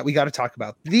we do that, we got to talk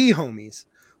about the homies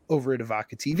over at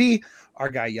Evoca TV. Our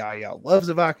guy Yaya loves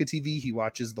Evoca TV. He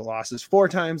watches the losses 4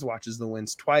 times, watches the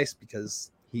wins twice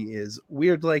because he is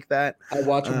weird like that. I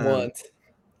watch him once.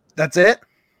 That's it?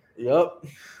 Yep.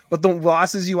 But the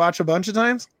losses you watch a bunch of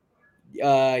times?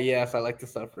 Yes, I like to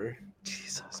suffer.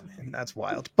 Jesus, man, that's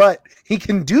wild. But he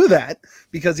can do that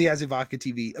because he has Evoca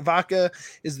TV. Evoca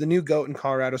is the new GOAT in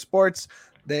Colorado sports.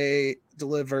 They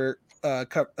deliver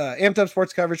amped up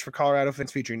sports coverage for Colorado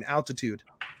fans featuring Altitude.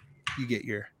 You get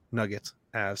your Nuggets,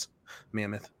 Avs,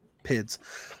 Mammoth, Pids.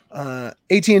 AT&T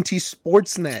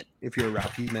Sportsnet, if you're a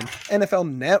Rockyman. NFL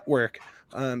Network.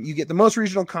 You get the most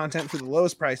regional content for the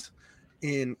lowest price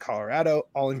in Colorado,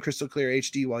 all in crystal clear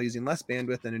HD while using less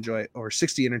bandwidth, and enjoy over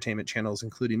 60 entertainment channels,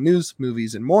 including news,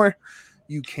 movies, and more.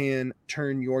 You can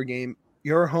turn your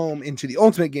home into the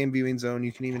ultimate game viewing zone.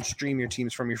 You can even stream your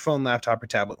teams from your phone, laptop, or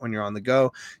tablet when you're on the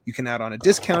go. You can add on a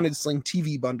discounted Sling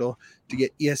TV bundle to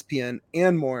get ESPN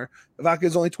and more. Evoca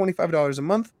is only $25 a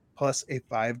month plus a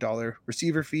 $5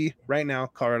 receiver fee. Right now,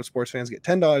 Colorado sports fans get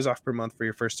 $10 off per month for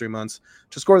your first 3 months.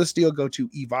 To score this deal, go to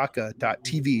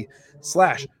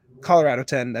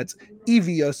evoca.tv/Colorado10. That's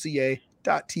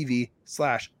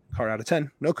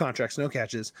evoca.tv/Colorado10. No contracts, no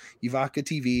catches. Evoca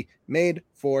TV, made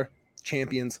for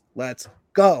champions. Let's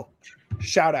go.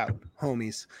 Shout out,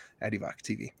 homies at Evoca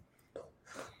TV.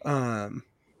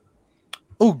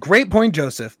 Oh, great point,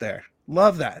 Joseph, there.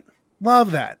 Love that.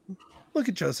 Look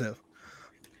at Joseph.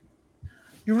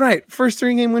 You're right. First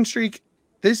 3-game win streak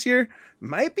this year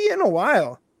might be in a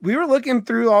while. We were looking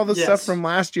through all the stuff from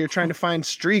last year trying to find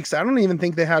streaks. I don't even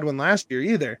think they had one last year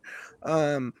either.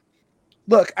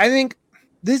 Look, I think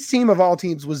this team of all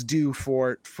teams was due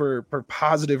for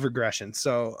positive regression.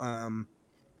 So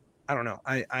I don't know.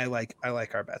 I like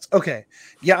our bets. Okay.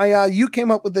 Yeah, you came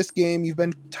up with this game. You've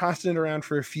been tossing it around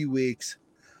for a few weeks.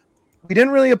 We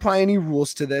didn't really apply any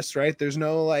rules to this, right? There's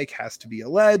no like has to be a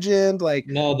legend. Like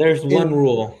No, there's one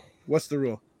rule. What's the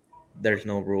rule? There's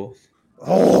no rules.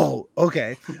 Oh,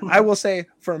 okay. I will say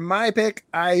for my pick,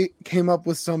 I came up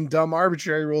with some dumb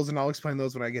arbitrary rules, and I'll explain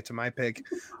those when I get to my pick.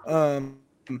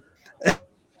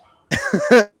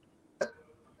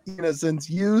 Since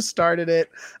you started it,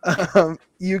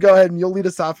 you go ahead and you'll lead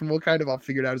us off, and I'll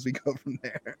figure it out as we go from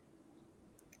there.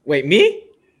 Wait, me?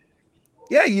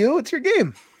 Yeah, you. It's your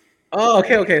game. Oh,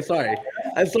 okay. Sorry.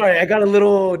 I'm sorry. I got a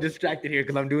little distracted here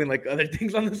because I'm doing like other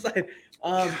things on the side.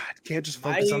 God, can't just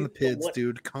focus on the PIDs,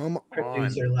 dude. Come on.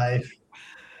 Producer life.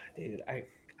 Dude,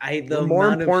 the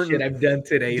amount of shit I've done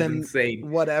today is insane.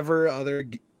 Whatever other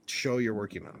show you're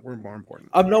working on, we're more important.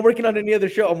 I'm not working on any other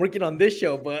show. I'm working on this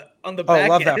show, but on the back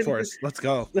love end. that for us. Let's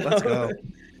go.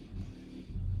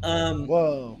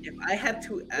 Whoa. If I had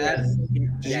to add,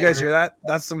 did you guys hear that?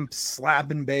 That's some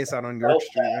slapping bass out on York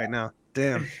Street right now.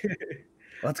 Damn.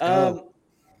 Let's go.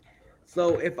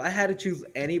 So if I had to choose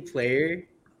any player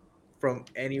from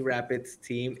any Rapids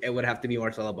team, it would have to be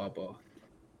Marcelo Balbo.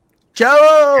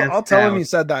 Joe, I'll tell him you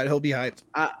said that. He'll be hyped.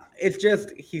 It's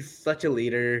just he's such a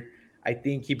leader. I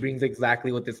think he brings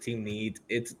exactly what this team needs.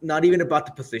 It's not even about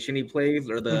the position he plays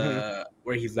or the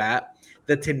where he's at.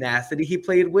 The tenacity he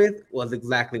played with was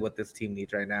exactly what this team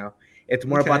needs right now. It's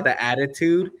more about the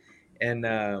attitude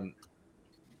and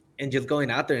just going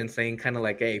out there and saying kind of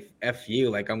like, hey, F you,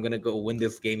 like I'm going to go win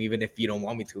this game even if you don't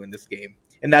want me to win this game.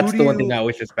 And that's the one thing I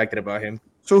always respected about him.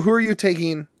 So who are you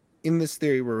taking in this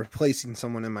theory? We're replacing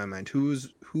someone in my mind. Who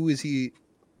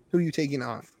are you taking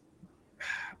off?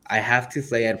 I have to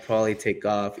say I'd probably take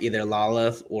off either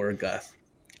Lawless or Gus.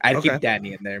 I'd keep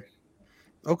Danny in there.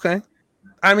 Okay.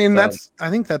 I mean, I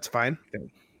think that's fine.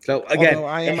 So again, although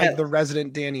I am like the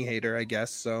resident Danny hater, I guess.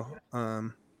 So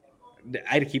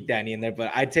I'd keep Danny in there,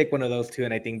 but I'd take one of those two,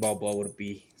 and I think Balboa would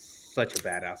be such a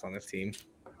badass on this team.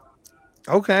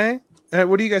 Okay.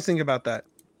 What do you guys think about that?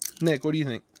 Nick, what do you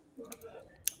think?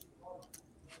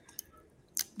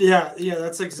 Yeah,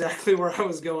 that's exactly where I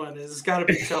was going. It's got to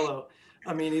be Cello.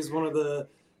 I mean, he's one of the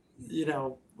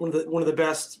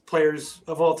best players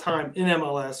of all time in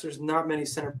MLS. There's not many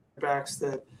center backs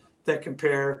that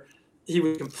compare. He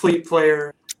was a complete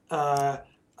player. I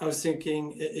was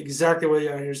thinking exactly what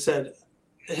you said.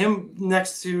 Him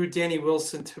next to Danny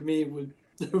Wilson to me would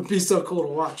be so cool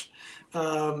to watch.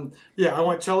 I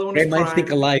want Cello in his prime. They might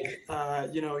think alike.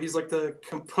 He's like the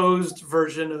composed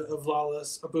version of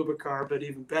Lawless Abubakar, but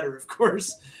even better, of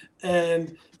course.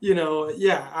 And,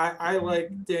 I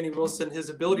like Danny Wilson. His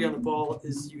ability on the ball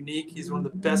is unique. He's one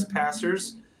of the best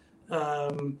passers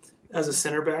as a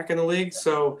center back in the league.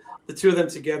 So the two of them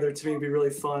together to me would be really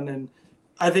fun. And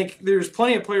I think there's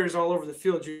plenty of players all over the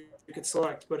field you could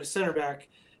select, but a center back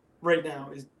right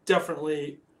now is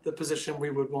definitely the position we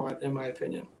would want, in my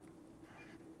opinion.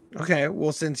 Okay,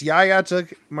 well, since Yaya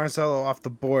took Marcelo off the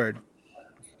board,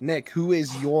 Nick, who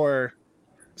is your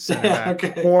center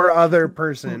back or other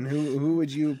person? Who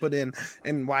would you put in,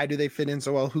 and why do they fit in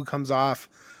so well? Who comes off?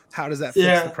 How does that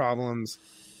fix the problems?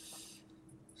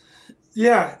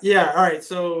 Yeah. All right,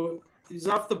 so he's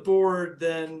off the board,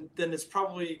 then it's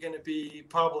probably going to be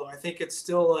Pablo. I think it's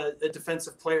still a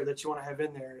defensive player that you want to have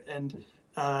in there, and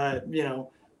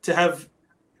to have,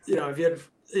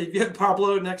 if you had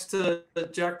Pablo next to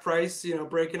Jack Price,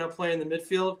 breaking up play in the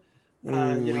midfield,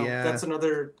 that's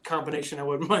another combination I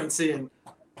wouldn't mind seeing.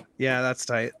 Yeah, that's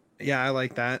tight. Yeah, I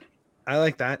like that.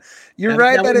 You're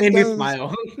right that it does,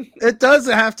 smile. It does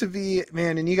have to be,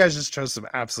 man, and you guys just chose some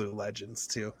absolute legends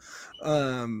too.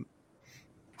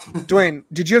 Dwayne,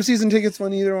 did you have season tickets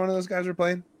when either one of those guys were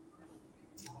playing?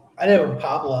 I did with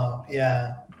Pablo.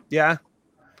 Yeah. Yeah.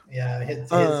 Yeah.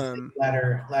 His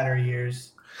latter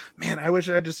years. Man, I wish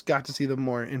I just got to see them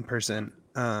more in person.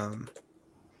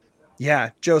 Yeah,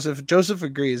 Joseph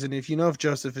agrees. And if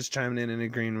Joseph is chiming in and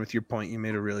agreeing with your point, you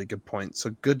made a really good point. So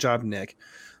good job, Nick.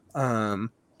 Pablo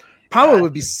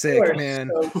would be sick, man.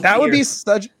 So that would be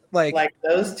such like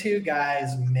those two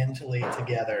guys mentally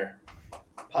together.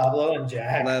 Pablo and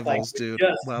Jack. Levels, dude.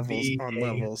 Levels on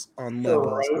levels on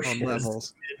levels on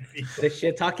levels. The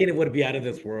shit talking would be out of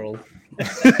this world.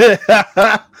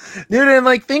 Dude,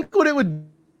 and think what it would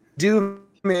do,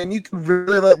 man. You could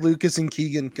really let Lucas and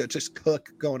Keegan just cook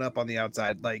going up on the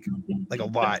outside, like a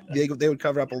lot. They would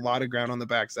cover up a lot of ground on the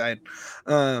backside.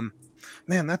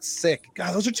 Man, that's sick.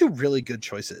 God, those are two really good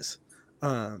choices.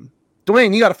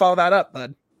 Dwayne, you got to follow that up,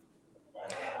 bud.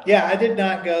 Yeah, I did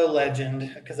not go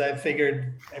legend because I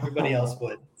figured everybody else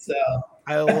would. So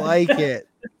I like it.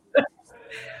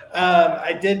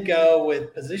 I did go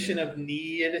with position of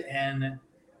need and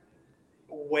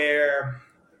where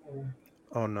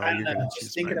Oh no, I you're don't know, gonna just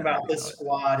choose thinking mine. about this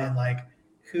squad and like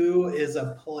who is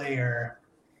a player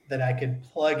that I could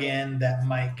plug in that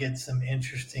might get some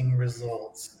interesting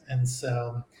results. And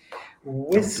so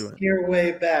whisk your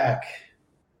way back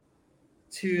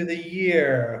to the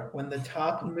year when the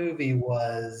top movie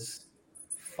was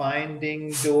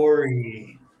Finding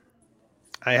Dory.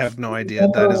 I have no idea.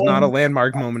 That is not a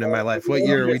landmark moment in my life. What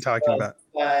year are we talking about?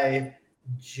 By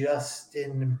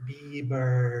Justin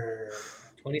Bieber.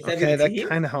 2017. Okay, that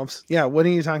kind of helps. Yeah, what are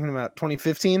you talking about?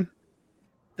 2015?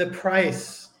 The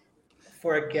price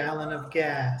for a gallon of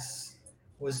gas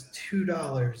was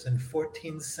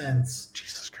 $2.14.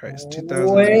 Jesus Christ,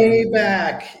 Way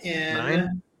back in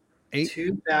 9? 8?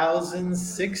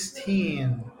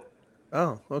 2016.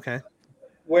 Oh, okay.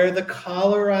 Where the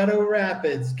Colorado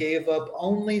Rapids gave up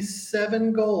only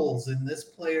 7 goals in this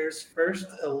player's first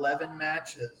 11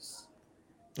 matches.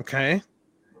 Okay.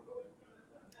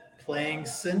 Playing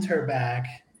center back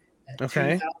at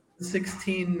Okay.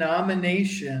 2016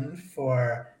 nomination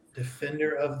for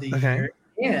Defender of the Year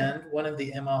and one of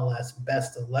the MLS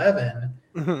Best 11.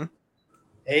 Mm-hmm.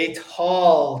 A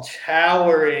tall,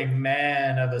 towering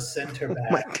man of a center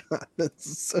back. Oh my God,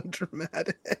 that's so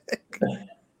dramatic.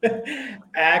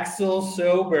 Axel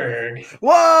Soberg.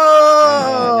 Whoa!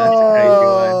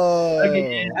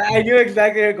 I knew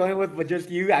exactly what you're going with, but just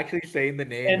you actually saying the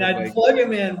name. And I'd plug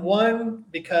him in, one,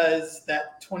 because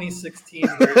that 2016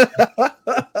 version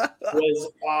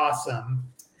was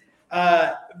awesome.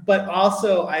 But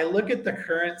also, I look at the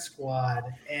current squad,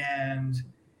 and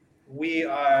we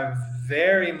are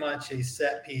very much a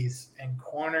set piece and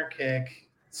corner kick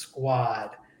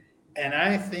squad. And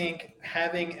I think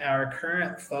having our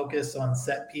current focus on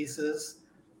set pieces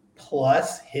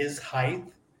plus his height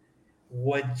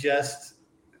would just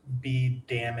be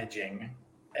damaging.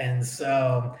 And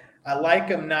so I like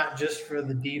him not just for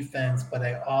the defense, but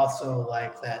I also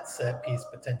like that set piece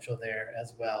potential there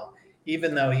as well,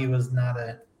 even though he was not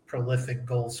a prolific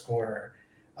goal scorer.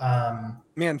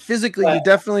 Man, physically, you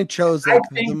definitely chose like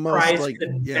the most Price like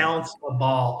could bounce the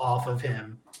ball off of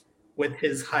him with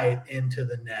his height into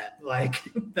the net. Like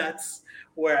that's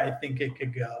where I think it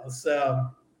could go. So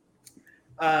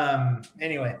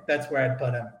anyway, that's where I'd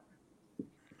put him.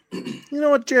 You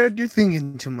know what, Jared? You're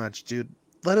thinking too much, dude.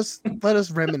 Let us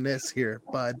reminisce here,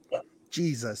 bud.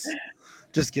 Jesus.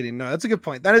 Just kidding. No, that's a good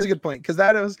point. That is a good point. Because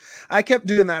I kept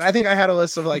doing that. I think I had a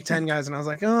list of like 10 guys, and I was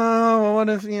like, oh, what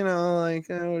if, what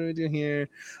do we do here?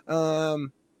 And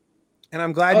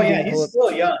I'm glad you didn't pull he's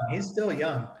still young. He's still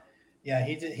young. Yeah,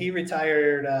 he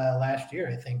retired last year,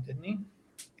 I think, didn't he?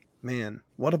 Man,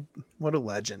 what a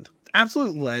legend.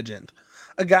 Absolute legend.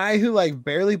 A guy who like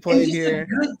barely played here. A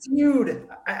good dude.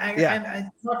 I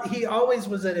thought he always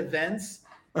was at events.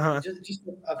 Just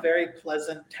a very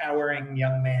pleasant, towering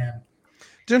young man.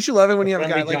 Don't you love it when you have a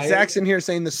guy like Zach's in here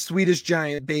saying the Swedish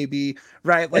Giant, baby,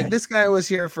 right? Like this guy was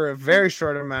here for a very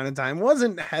short amount of time,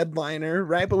 wasn't headliner,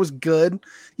 right? But was good.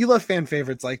 You love fan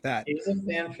favorites like that. He's a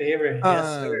fan favorite. Yes,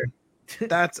 sir.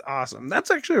 That's awesome.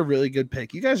 That's actually a really good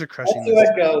pick. You guys are crushing. That's who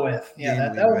I'd go with. Yeah,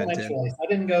 that was my choice. I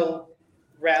didn't go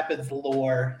Rapids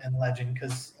lore and legend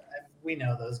because we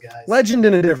know those guys. Legend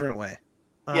in a different way.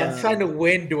 Yeah, I'm trying to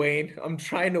win, Dwayne. I'm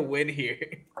trying to win here.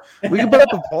 We can put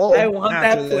up a poll. I want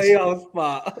that playoff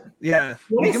spot. Yeah,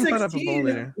 we can put up a poll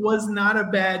later. Was not a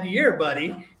bad year,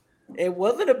 buddy. It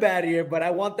wasn't a bad year, but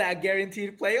I want that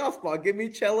guaranteed playoff spot. Give me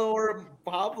Cello or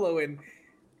Pablo, and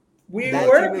we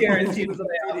were guaranteed a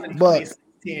playoff in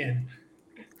 2016.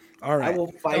 All right, I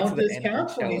will fight Don't to the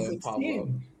discount end.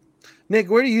 2016. Nick,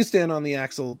 where do you stand on the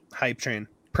Axel hype train?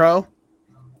 Pro?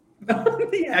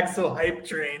 The Axel hype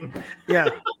train. Yeah.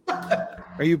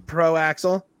 Are you pro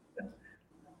Axel?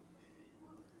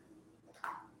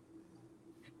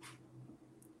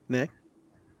 Nick?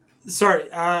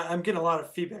 Sorry, I'm getting a lot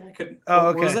of feedback. I couldn't. Oh,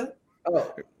 okay. What was it?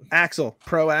 Oh, Axel.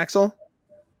 Pro Axel?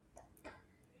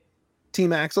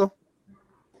 Team Axel?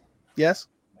 Yes?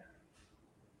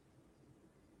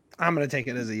 I'm going to take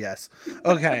it as a yes.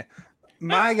 Okay.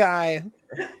 My guy.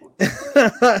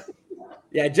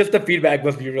 Yeah, just the feedback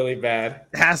must be really bad.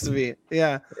 It has to be.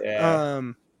 Yeah. Yeah.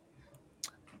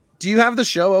 Do you have the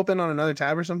show open on another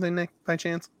tab or something, Nick, by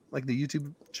chance? Like the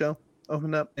YouTube show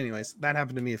opened up? Anyways, that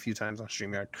happened to me a few times on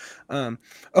StreamYard.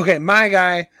 Okay, my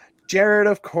guy, Jared,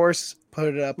 of course,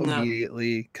 put it up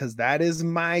immediately because that is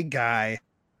my guy.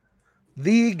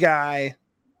 The guy,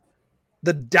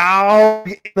 the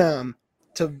dog in him,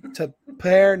 to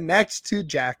pair next to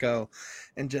Jacko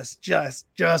and just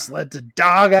let the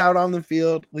dog out on the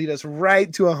field, lead us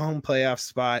right to a home playoff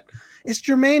spot. It's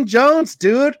Jermaine Jones,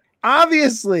 dude.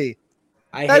 Obviously.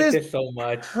 I That hate is this so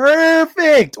much.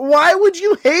 Perfect. Why would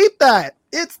you hate that?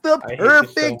 It's the I hate this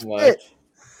perfect so much. fit.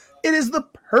 It is the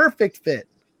perfect fit.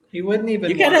 He wouldn't even.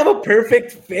 You can't have a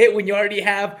perfect fit when you already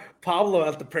have Pablo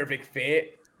as the perfect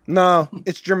fit. No,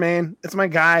 it's Jermaine. It's my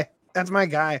guy. That's my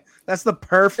guy. That's the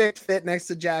perfect fit next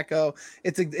to Jacko.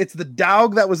 It's the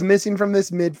dog that was missing from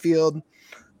this midfield.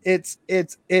 It's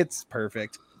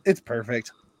perfect. It's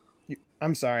perfect.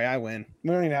 I'm sorry, I win.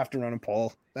 We don't even have to run a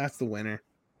poll. That's the winner.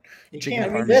 You Chicken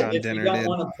can't parmesan fit if dinner, you don't dude.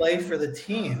 want to play for the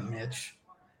team, Mitch.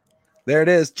 There it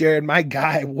is, Jared, my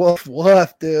guy. Woof,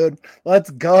 woof, dude. Let's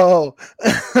go.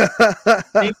 I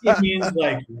think it means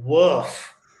like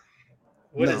woof.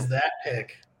 What No. is that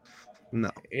pick? No.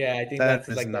 Yeah, I think That that's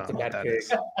is like not that's a what bad that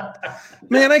pick. is.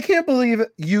 Man, I can't believe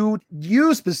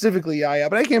you specifically, Yaya,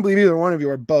 but I can't believe either one of you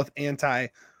are both anti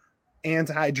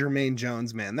Jermaine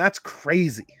Jones, man. That's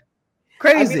crazy. I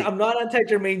Crazy. mean, I'm not anti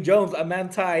Jermaine Jones. I'm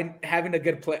anti having a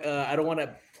good play. I don't want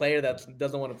a player that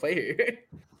doesn't want to play here.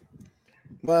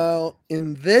 Well,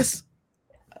 in this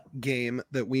game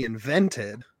that we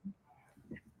invented,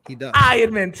 he does. I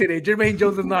invented it. Jermaine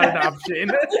Jones is not an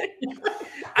option.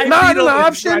 I Not veto an this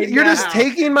option. right You're just now.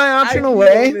 taking my I option veto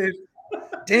away. this.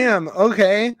 Damn.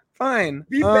 Okay. Fine.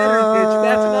 Be better, bitch.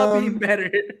 That's not being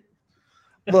better.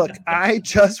 Look, I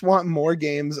just want more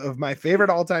games of my favorite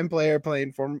all-time player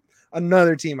playing for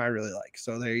another team I really like.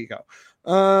 So there you go.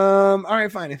 All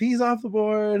right, fine. If he's off the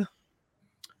board,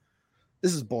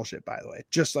 this is bullshit, by the way.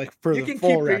 Just like for You the can full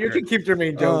keep record. you can keep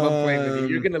Jermaine Jones. I'm playing with you.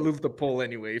 You're Um, gonna lose the poll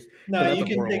anyways. No, That's you a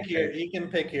can horrible pick your pick. you can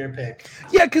pick your pick.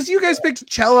 Yeah, because you guys picked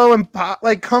Cello and Pop.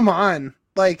 Like, come on.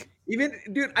 Like, Even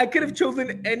dude, I could have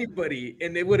chosen anybody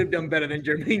and they would have done better than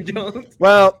Jermaine Jones.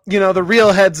 well, the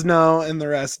real heads know and the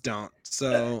rest don't.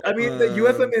 So I mean, the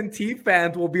USMNT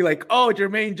fans will be like, "Oh,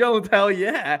 Jermaine Jones, hell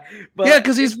yeah!" But yeah,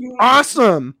 because he's if you-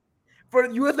 awesome. for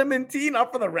USMNT,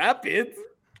 not for the Rapids.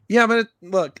 Yeah, but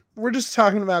look, we're just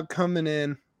talking about coming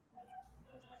in.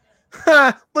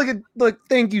 Look,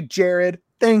 thank you, Jared.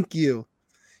 Thank you.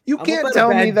 You I'm can't about to tell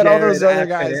me ban that all those Jared other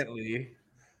guys. accidentally.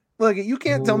 Look, you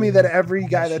can't tell me that Ooh, every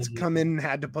guy I that's should come in and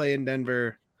had to play in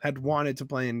Denver had wanted to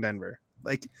play in Denver.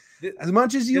 Like, This- as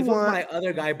much as you This was want. my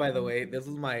other guy, by the way. This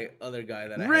was my other guy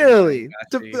that I had. Really?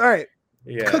 Actually. All right,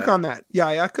 Yeah. cook on that.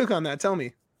 Yeah, cook on that. Tell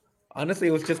me. Honestly,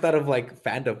 it was just out of like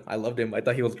fandom. I loved him. I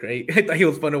thought he was great. I thought he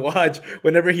was fun to watch.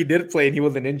 Whenever he did play and he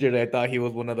wasn't injured, I thought he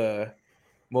was one of the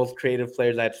most creative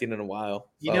players I've seen in a while.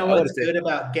 You So know I would've what's said- good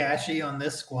about Gashi on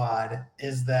this squad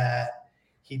is that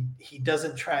he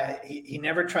doesn't try. He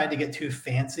never tried to get too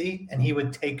fancy, and he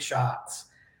would take shots.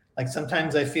 Like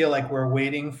sometimes I feel like we're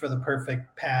waiting for the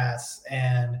perfect pass,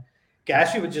 and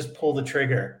Gashi would just pull the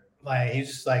trigger. Like he's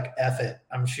just like, "F it,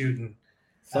 I'm shooting."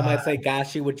 Some might say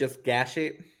Gashi would just gash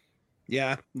it.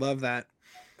 Yeah, love that.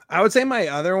 I would say my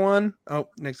other one. Oh,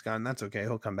 Nick's gone. That's okay.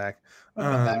 He'll come back. He'll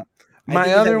come back. I My think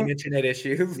he's other, having internet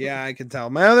issues. yeah, I can tell.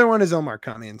 My other one is Omar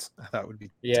Cummings. I thought would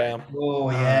be Yeah. Oh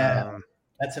yeah, Um,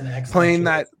 that's an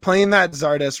excellent playing that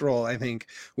Zardes role. I think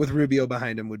with Rubio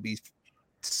behind him would be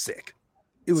sick.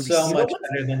 It would so be much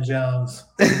better than Jones.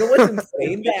 You know what's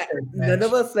insane? That Match. none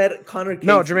of us said Connor Casey.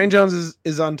 No, Jermaine Jones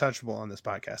is untouchable on this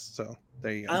podcast. So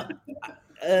there you go.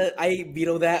 I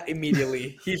veto that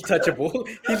immediately. He's touchable.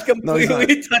 He's No, he's not.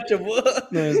 completely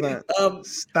touchable. No, it's not.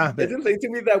 Stop It's it. insane to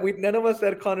me that none of us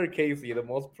said Connor Casey, the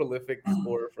most prolific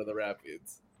scorer for the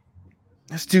Rapids.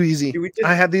 It's too easy. We just-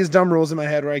 I had these dumb rules in my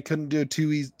head where I couldn't do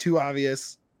too easy, too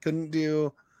obvious. Couldn't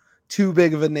do too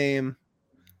big of a name.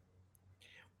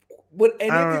 Would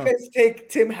any I of don't you guys take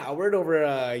Tim Howard over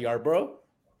Yarbrough?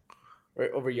 Or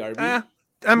over Yarby?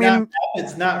 I mean,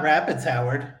 It's not Rapids,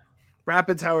 Howard.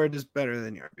 Rapids Howard is better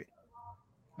than Yarby.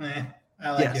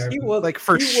 I like Yes. your. He was like,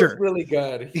 for he sure. Was really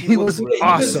good. He was really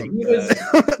awesome. He was-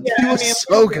 he I was mean,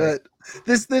 so okay. good.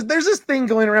 There's this thing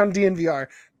going around DNVR.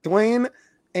 Dwayne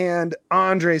and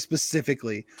Andre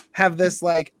specifically have this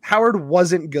like Howard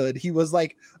wasn't good. He was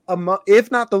like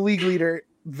if not the league leader,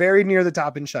 very near the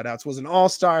top in shutouts. Was an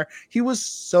all-star. He was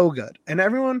so good, and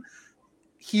everyone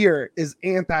here is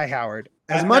anti-Howard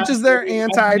as I've much not as they're seen- I've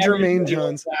never anti-Jermaine said he was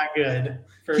Jones. Not good.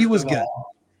 He first was of good.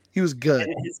 all. He was good.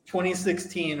 And his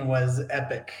 2016 was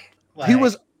epic. He Like,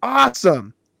 was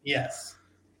awesome. yes.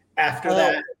 After Oh.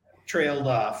 that, trailed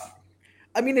off.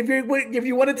 I mean, if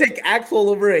you want to take Axel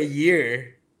over a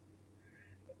year,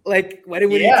 like why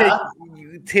didn't Yeah.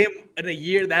 you take Tim in a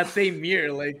year that same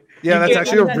year? Like Yeah, You that's get-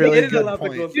 actually a they really didn't good allow the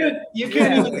point. goals. Dude, you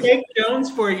can't Yeah. even take Jones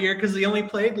for a year because he only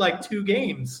played like 2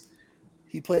 games.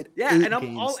 He played. Yeah, 8 and I'm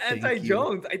games, all thank anti you.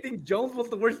 Jones. I think Jones was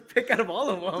the worst pick out of all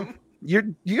of them.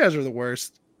 You guys are the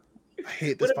worst. I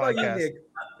hate this What about podcast. you,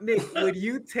 Nick? Nick, would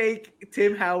you take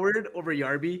Tim Howard over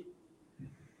Yarby?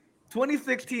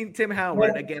 2016 Tim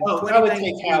Howard against I would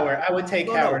 2019 take Howard. I would take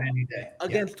Howard any day.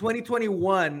 against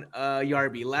 2021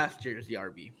 Yarby, last year's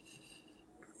Yarby.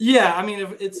 Yeah, I mean,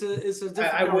 if it's a different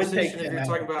I would take conversation if him you're out.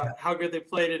 talking about how good they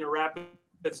played in a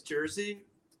Rapids jersey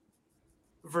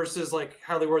versus like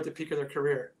how they were at the peak of their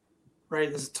career, right?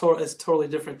 It's totally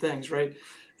different things, right?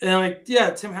 And like,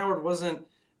 yeah, Tim Howard wasn't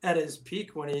at his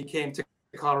peak when he came to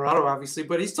Colorado, obviously,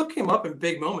 but he still came up in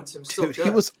big moments. He was still Dude, good.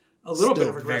 he was a little bit still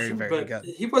of regression, very, very but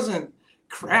good. he wasn't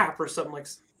crap or something like.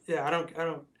 Yeah, I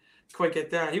don't quite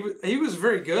get that. He was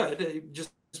very good. He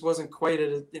just wasn't quite at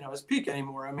his peak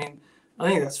anymore. I mean, I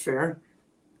think that's fair.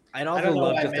 I'd I also don't know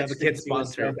love why just to Mitch have a kid thinks he was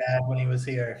so sponsor. bad when he was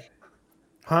here.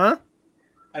 Huh?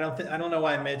 I don't know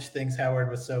why Mitch thinks Howard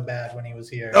was so bad when he was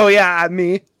here. Oh yeah,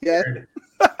 me. Yeah.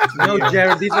 No,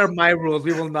 Jared, these are my rules.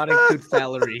 We will not include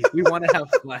salary. We want to have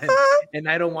fun, and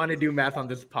I don't want to do math on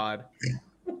this pod.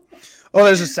 Oh,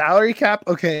 there's a salary cap.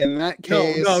 Okay, in that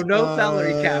case, No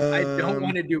salary cap. I don't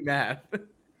want to do math.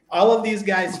 All of these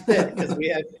guys fit because we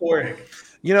had Porig.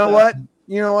 You know what?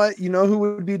 You know who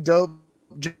would be dope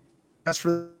just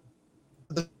for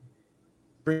the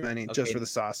money, just Okay. for the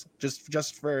sauce,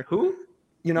 just for Who?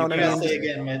 you know You what I gotta mean? say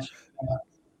again, Mitch.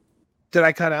 Did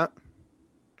I cut out?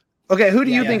 Okay, who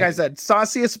do you Yeah. think I said?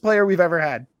 Sauciest player we've ever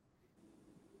had.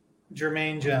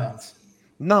 Jermaine Jones.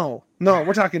 No,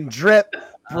 we're talking drip,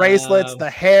 bracelets, Um, the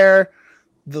hair,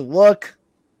 the look,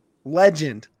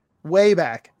 legend, way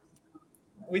back.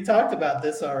 We talked about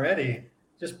this already.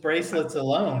 Just bracelets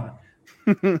alone.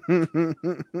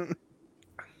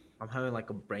 I'm having like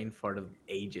a brain fart of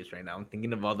ages right now. I'm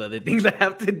thinking of all the other things I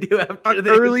have to do after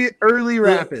this. early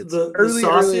rapids. The early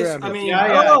sauces, rapids. I mean,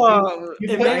 Yeah. Oh, You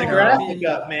It put may the not graphic be-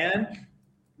 up, man.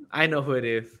 I know who it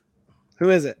is. Who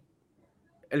is it?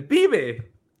 El Pibe.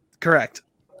 Correct.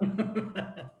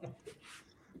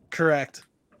 Correct.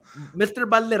 Mr.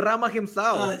 Valderrama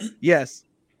himself. uh, Yes.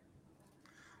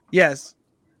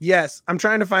 I'm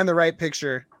trying to find the right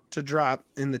picture to drop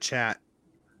in the chat.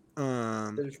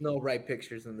 There's no right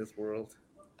pictures in this world.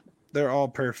 They're all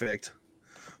perfect.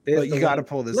 There's But the you got to one-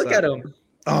 pull this Look up. at him.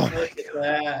 Oh my Look at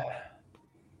that.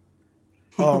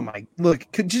 Oh my! Look,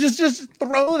 could you just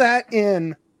throw that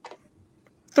in?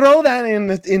 Throw that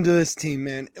into this team,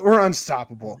 man. We're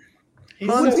unstoppable. He's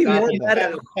Who would so be good. more He's mad got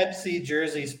at- a Pepsi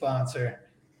jersey sponsor.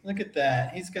 Look at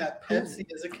that. He's got Pepsi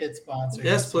as a kid sponsor.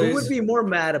 Yes, Who please. would be more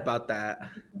mad about that?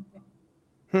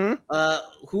 Hmm?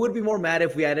 Who would be more mad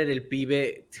if we added El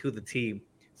Pibe to the team?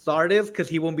 Sardis, because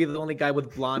he won't be the only guy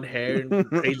with blonde hair and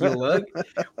crazy look,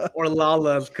 or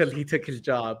Lawless because he took his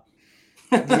job.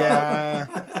 Yeah,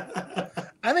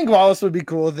 I think Wallace would be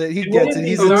cool with it. He It gets wouldn't it. be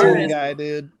He's a team Zardes. guy,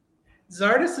 dude.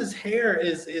 Zardis's hair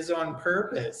is on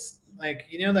purpose. Like,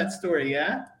 you know that story,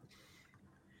 yeah?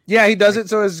 Yeah, he does it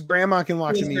so his grandma can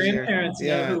watch His him easier. grandparents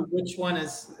Yeah. know which one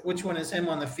is him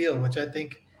on the field, which I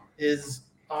think is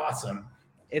awesome.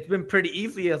 It's been pretty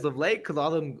easy as of late because all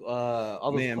those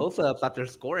Man. close-ups after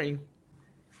scoring.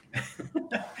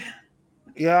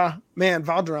 Yeah, man,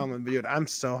 Valderrama, dude, I'm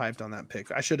so hyped on that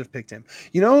pick. I should have picked him.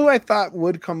 You know who I thought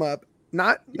would come up?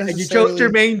 Not And you chose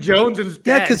necessarily. Jermaine Jones instead.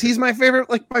 Yeah, because he's my favorite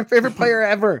player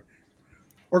ever,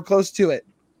 or close to it.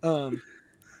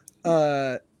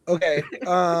 Okay.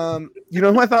 You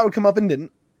know who I thought would come up and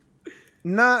didn't?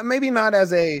 Maybe not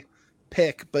as a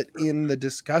pick, but in the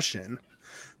discussion,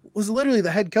 was literally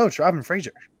the head coach, Robin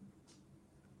Fraser.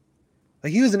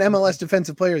 Like, he was an MLS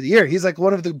Defensive Player of the Year. He's like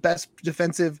one of the best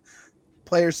defensive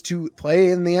players to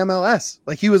play in the MLS.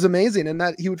 Like, he was amazing, and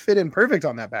that he would fit in perfect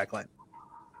on that back line.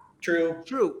 True.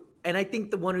 True. And I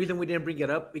think the one reason we didn't bring it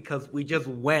up because we just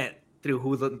went through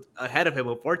who's ahead of him,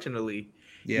 unfortunately.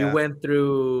 You went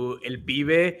through El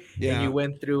Pibe and you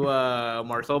went through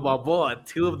Marcel Balboa,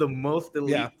 two of the most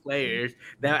elite players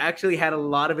that actually had a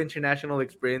lot of international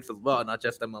experience as well, not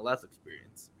just MLS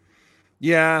experience.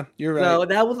 Yeah, you're right. So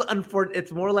that was unfortunate.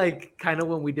 It's more like kind of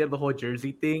when we did the whole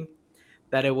jersey thing,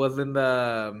 that it wasn't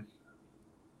it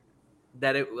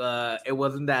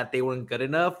wasn't that they weren't good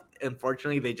enough.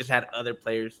 Unfortunately, they just had other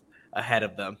players ahead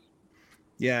of them.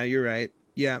 Yeah, you're right.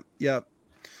 Yeah, yep.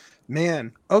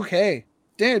 Man, okay.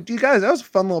 Damn, you guys, that was a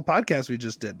fun little podcast we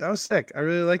just did. That was sick. I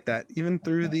really like that. Even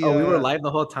through the we were live the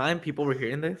whole time. People were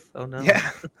hearing this. Oh no. Yeah.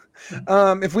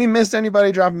 If we missed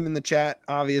anybody, drop them in the chat,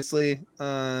 obviously.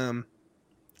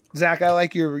 Zach, I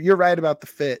like you're right about the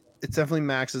fit. It's definitely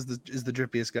Max is the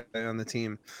drippiest guy on the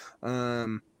team.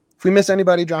 If we miss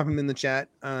anybody, drop them in the chat.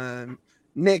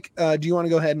 Nick, do you want to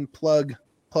go ahead and plug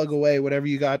away whatever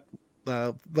you got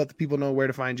let the people know where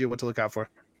to find you, what to look out for.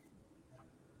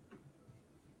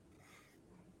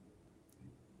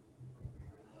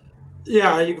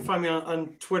 Yeah, you can find me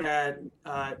on Twitter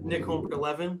at Nick Holmberg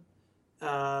 11.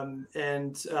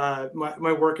 And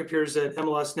my work appears at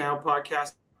MLS Now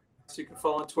Podcast. So you can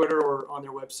follow on Twitter or on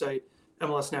their website,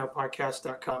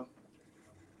 mlsnowpodcast.com.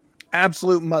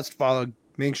 Absolute must follow.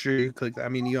 Make sure you click that. I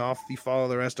mean, you follow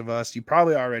the rest of us. You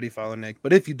probably already follow Nick,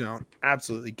 but if you don't,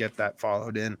 absolutely get that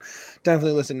followed in.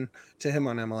 Definitely listen to him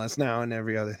on MLS Now and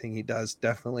every other thing he does.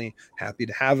 Definitely happy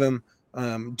to have him.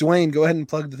 Dwayne, go ahead and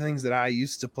plug the things that I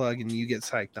used to plug and you get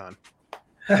psyched on.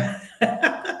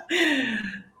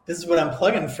 This is what I'm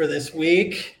plugging for this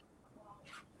week.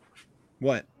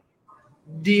 What?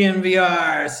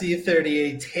 DNVR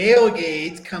C38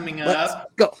 tailgate coming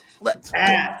up. Let's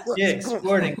at Dick's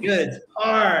Sporting Goods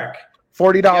Park.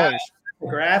 $40.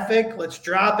 Graphic. Let's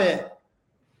drop it.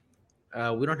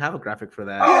 We don't have a graphic for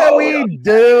that. Yeah, we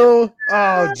do.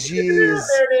 Oh, jeez.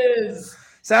 There it is.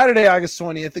 Saturday, August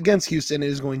 20th against Houston. It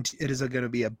is going to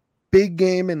be a big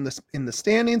game in the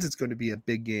standings. It's going to be a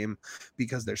big game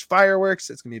because there's fireworks.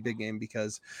 It's going to be a big game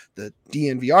because the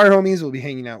DNVR homies will be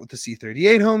hanging out with the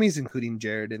C38 homies, including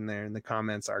Jared in there in the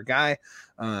comments, our guy.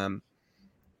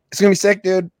 It's going to be sick,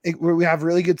 dude. We have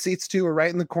really good seats too. We're right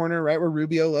in the corner, right where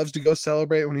Rubio loves to go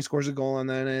celebrate when he scores a goal on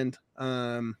that end.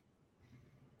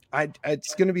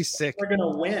 It's going to be sick. We're going to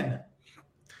win.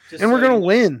 We're going to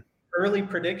win. Early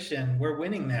prediction. We're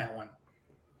winning that one.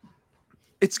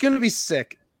 It's going to be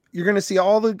sick. You're going to see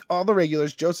all the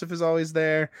regulars. Joseph is always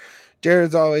there.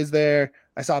 Jared's always there.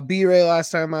 I saw B-Ray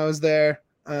last time I was there.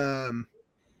 Yeah,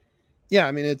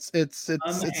 I mean, it's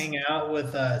hang out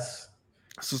with us.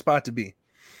 It's a spot to be.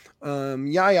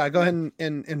 Yeah. Go ahead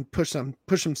and push some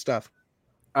stuff.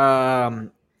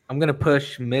 I'm gonna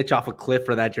push Mitch off a cliff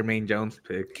for that Jermaine Jones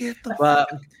pick. Get the fuck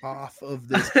off of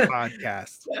this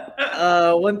podcast.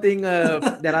 One thing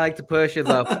that I like to push is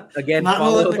again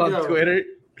follow us on Twitter.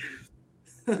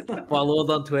 Follow us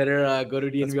on Twitter. Go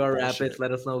to DNVR Rapids.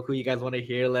 Let us know who you guys want to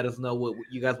hear. Let us know what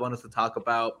you guys want us to talk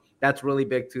about. That's really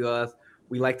big to us.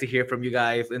 We like to hear from you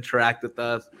guys, interact with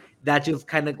us. That just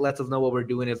kind of lets us know what we're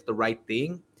doing is the right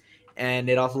thing. And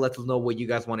it also lets us know what you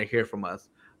guys want to hear from us.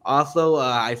 Also,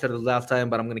 I said it last time,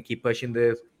 but I'm going to keep pushing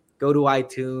this. Go to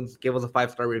iTunes, give us a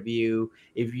 5-star review.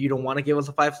 If you don't want to give us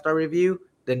a 5-star review,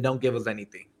 then don't give us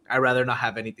anything. I'd rather not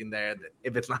have anything there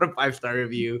if it's not a 5-star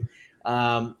review.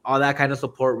 All that kind of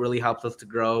support really helps us to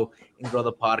grow and grow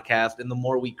the podcast. And the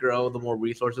more we grow, the more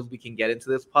resources we can get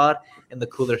into this pod and the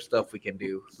cooler stuff we can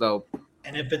do. So,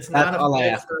 and if it's not a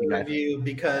 5-star review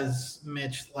because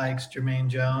Mitch likes Jermaine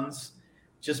Jones,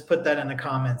 just put that in the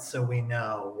comments so we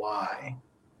know why.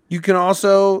 You can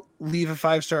also leave a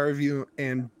 5-star review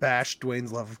and bash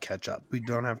Dwayne's love of ketchup. We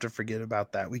don't have to forget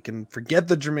about that. We can forget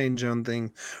the Jermaine Jones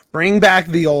thing. Bring back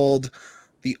the old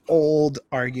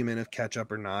argument of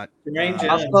ketchup or not.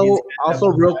 Also,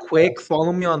 real quick,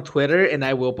 follow me on Twitter, and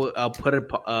I will put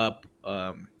a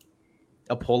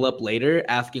poll up later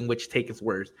asking which take is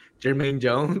worse, Jermaine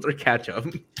Jones or ketchup.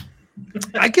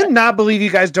 I cannot believe you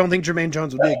guys don't think Jermaine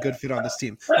Jones would be a good fit on this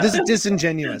team. This is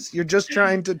disingenuous. You're just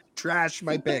trying to trash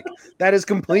my pick. That is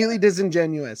completely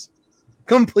disingenuous.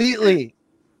 Completely.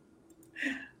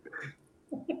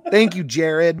 Thank you,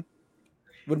 Jared.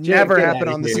 Would never happen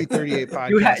on the C38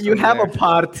 podcast. You have a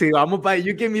pod too. I'm about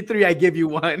you give me 3, I give you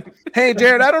 1. Hey,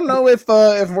 Jared, I don't know if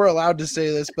we're allowed to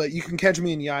say this, but you can catch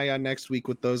me and Yaya next week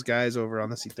with those guys over on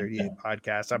the C38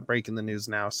 podcast. I'm breaking the news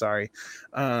now. Sorry.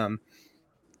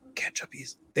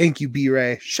 Ketchupies. Thank you,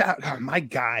 B-Ray. Shout out my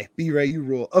guy. B-Ray, you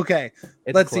rule. Okay,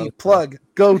 let's see. Plug.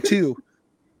 Go to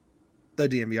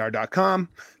thednvr.com.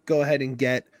 Go ahead and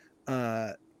get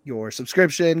your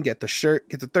subscription, get the shirt,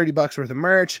 get the $30 worth of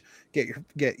merch,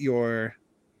 get your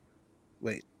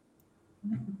wait.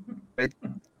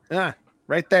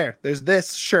 Right there. There's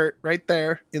this shirt right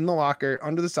there in the locker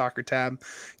under the soccer tab.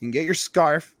 You can get your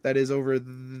scarf that is over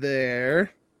there.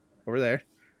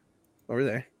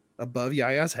 Above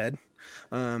Yaya's head.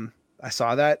 I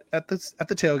saw that at the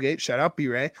tailgate. Shout out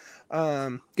B-Ray.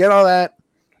 Get all that.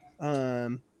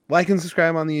 Like and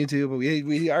subscribe on the YouTube.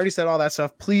 We already said all that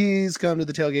stuff. Please come to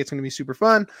the tailgate. It's going to be super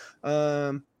fun.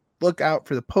 Look out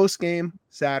for the post game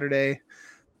Saturday.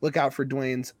 Look out for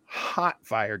Dwayne's hot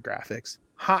fire graphics.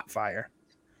 Hot fire.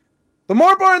 But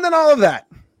more important than all of that,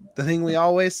 the thing we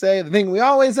always say, the thing we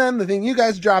always end, the thing you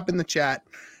guys drop in the chat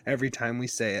every time we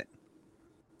say it.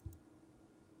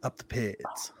 Up the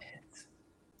pits.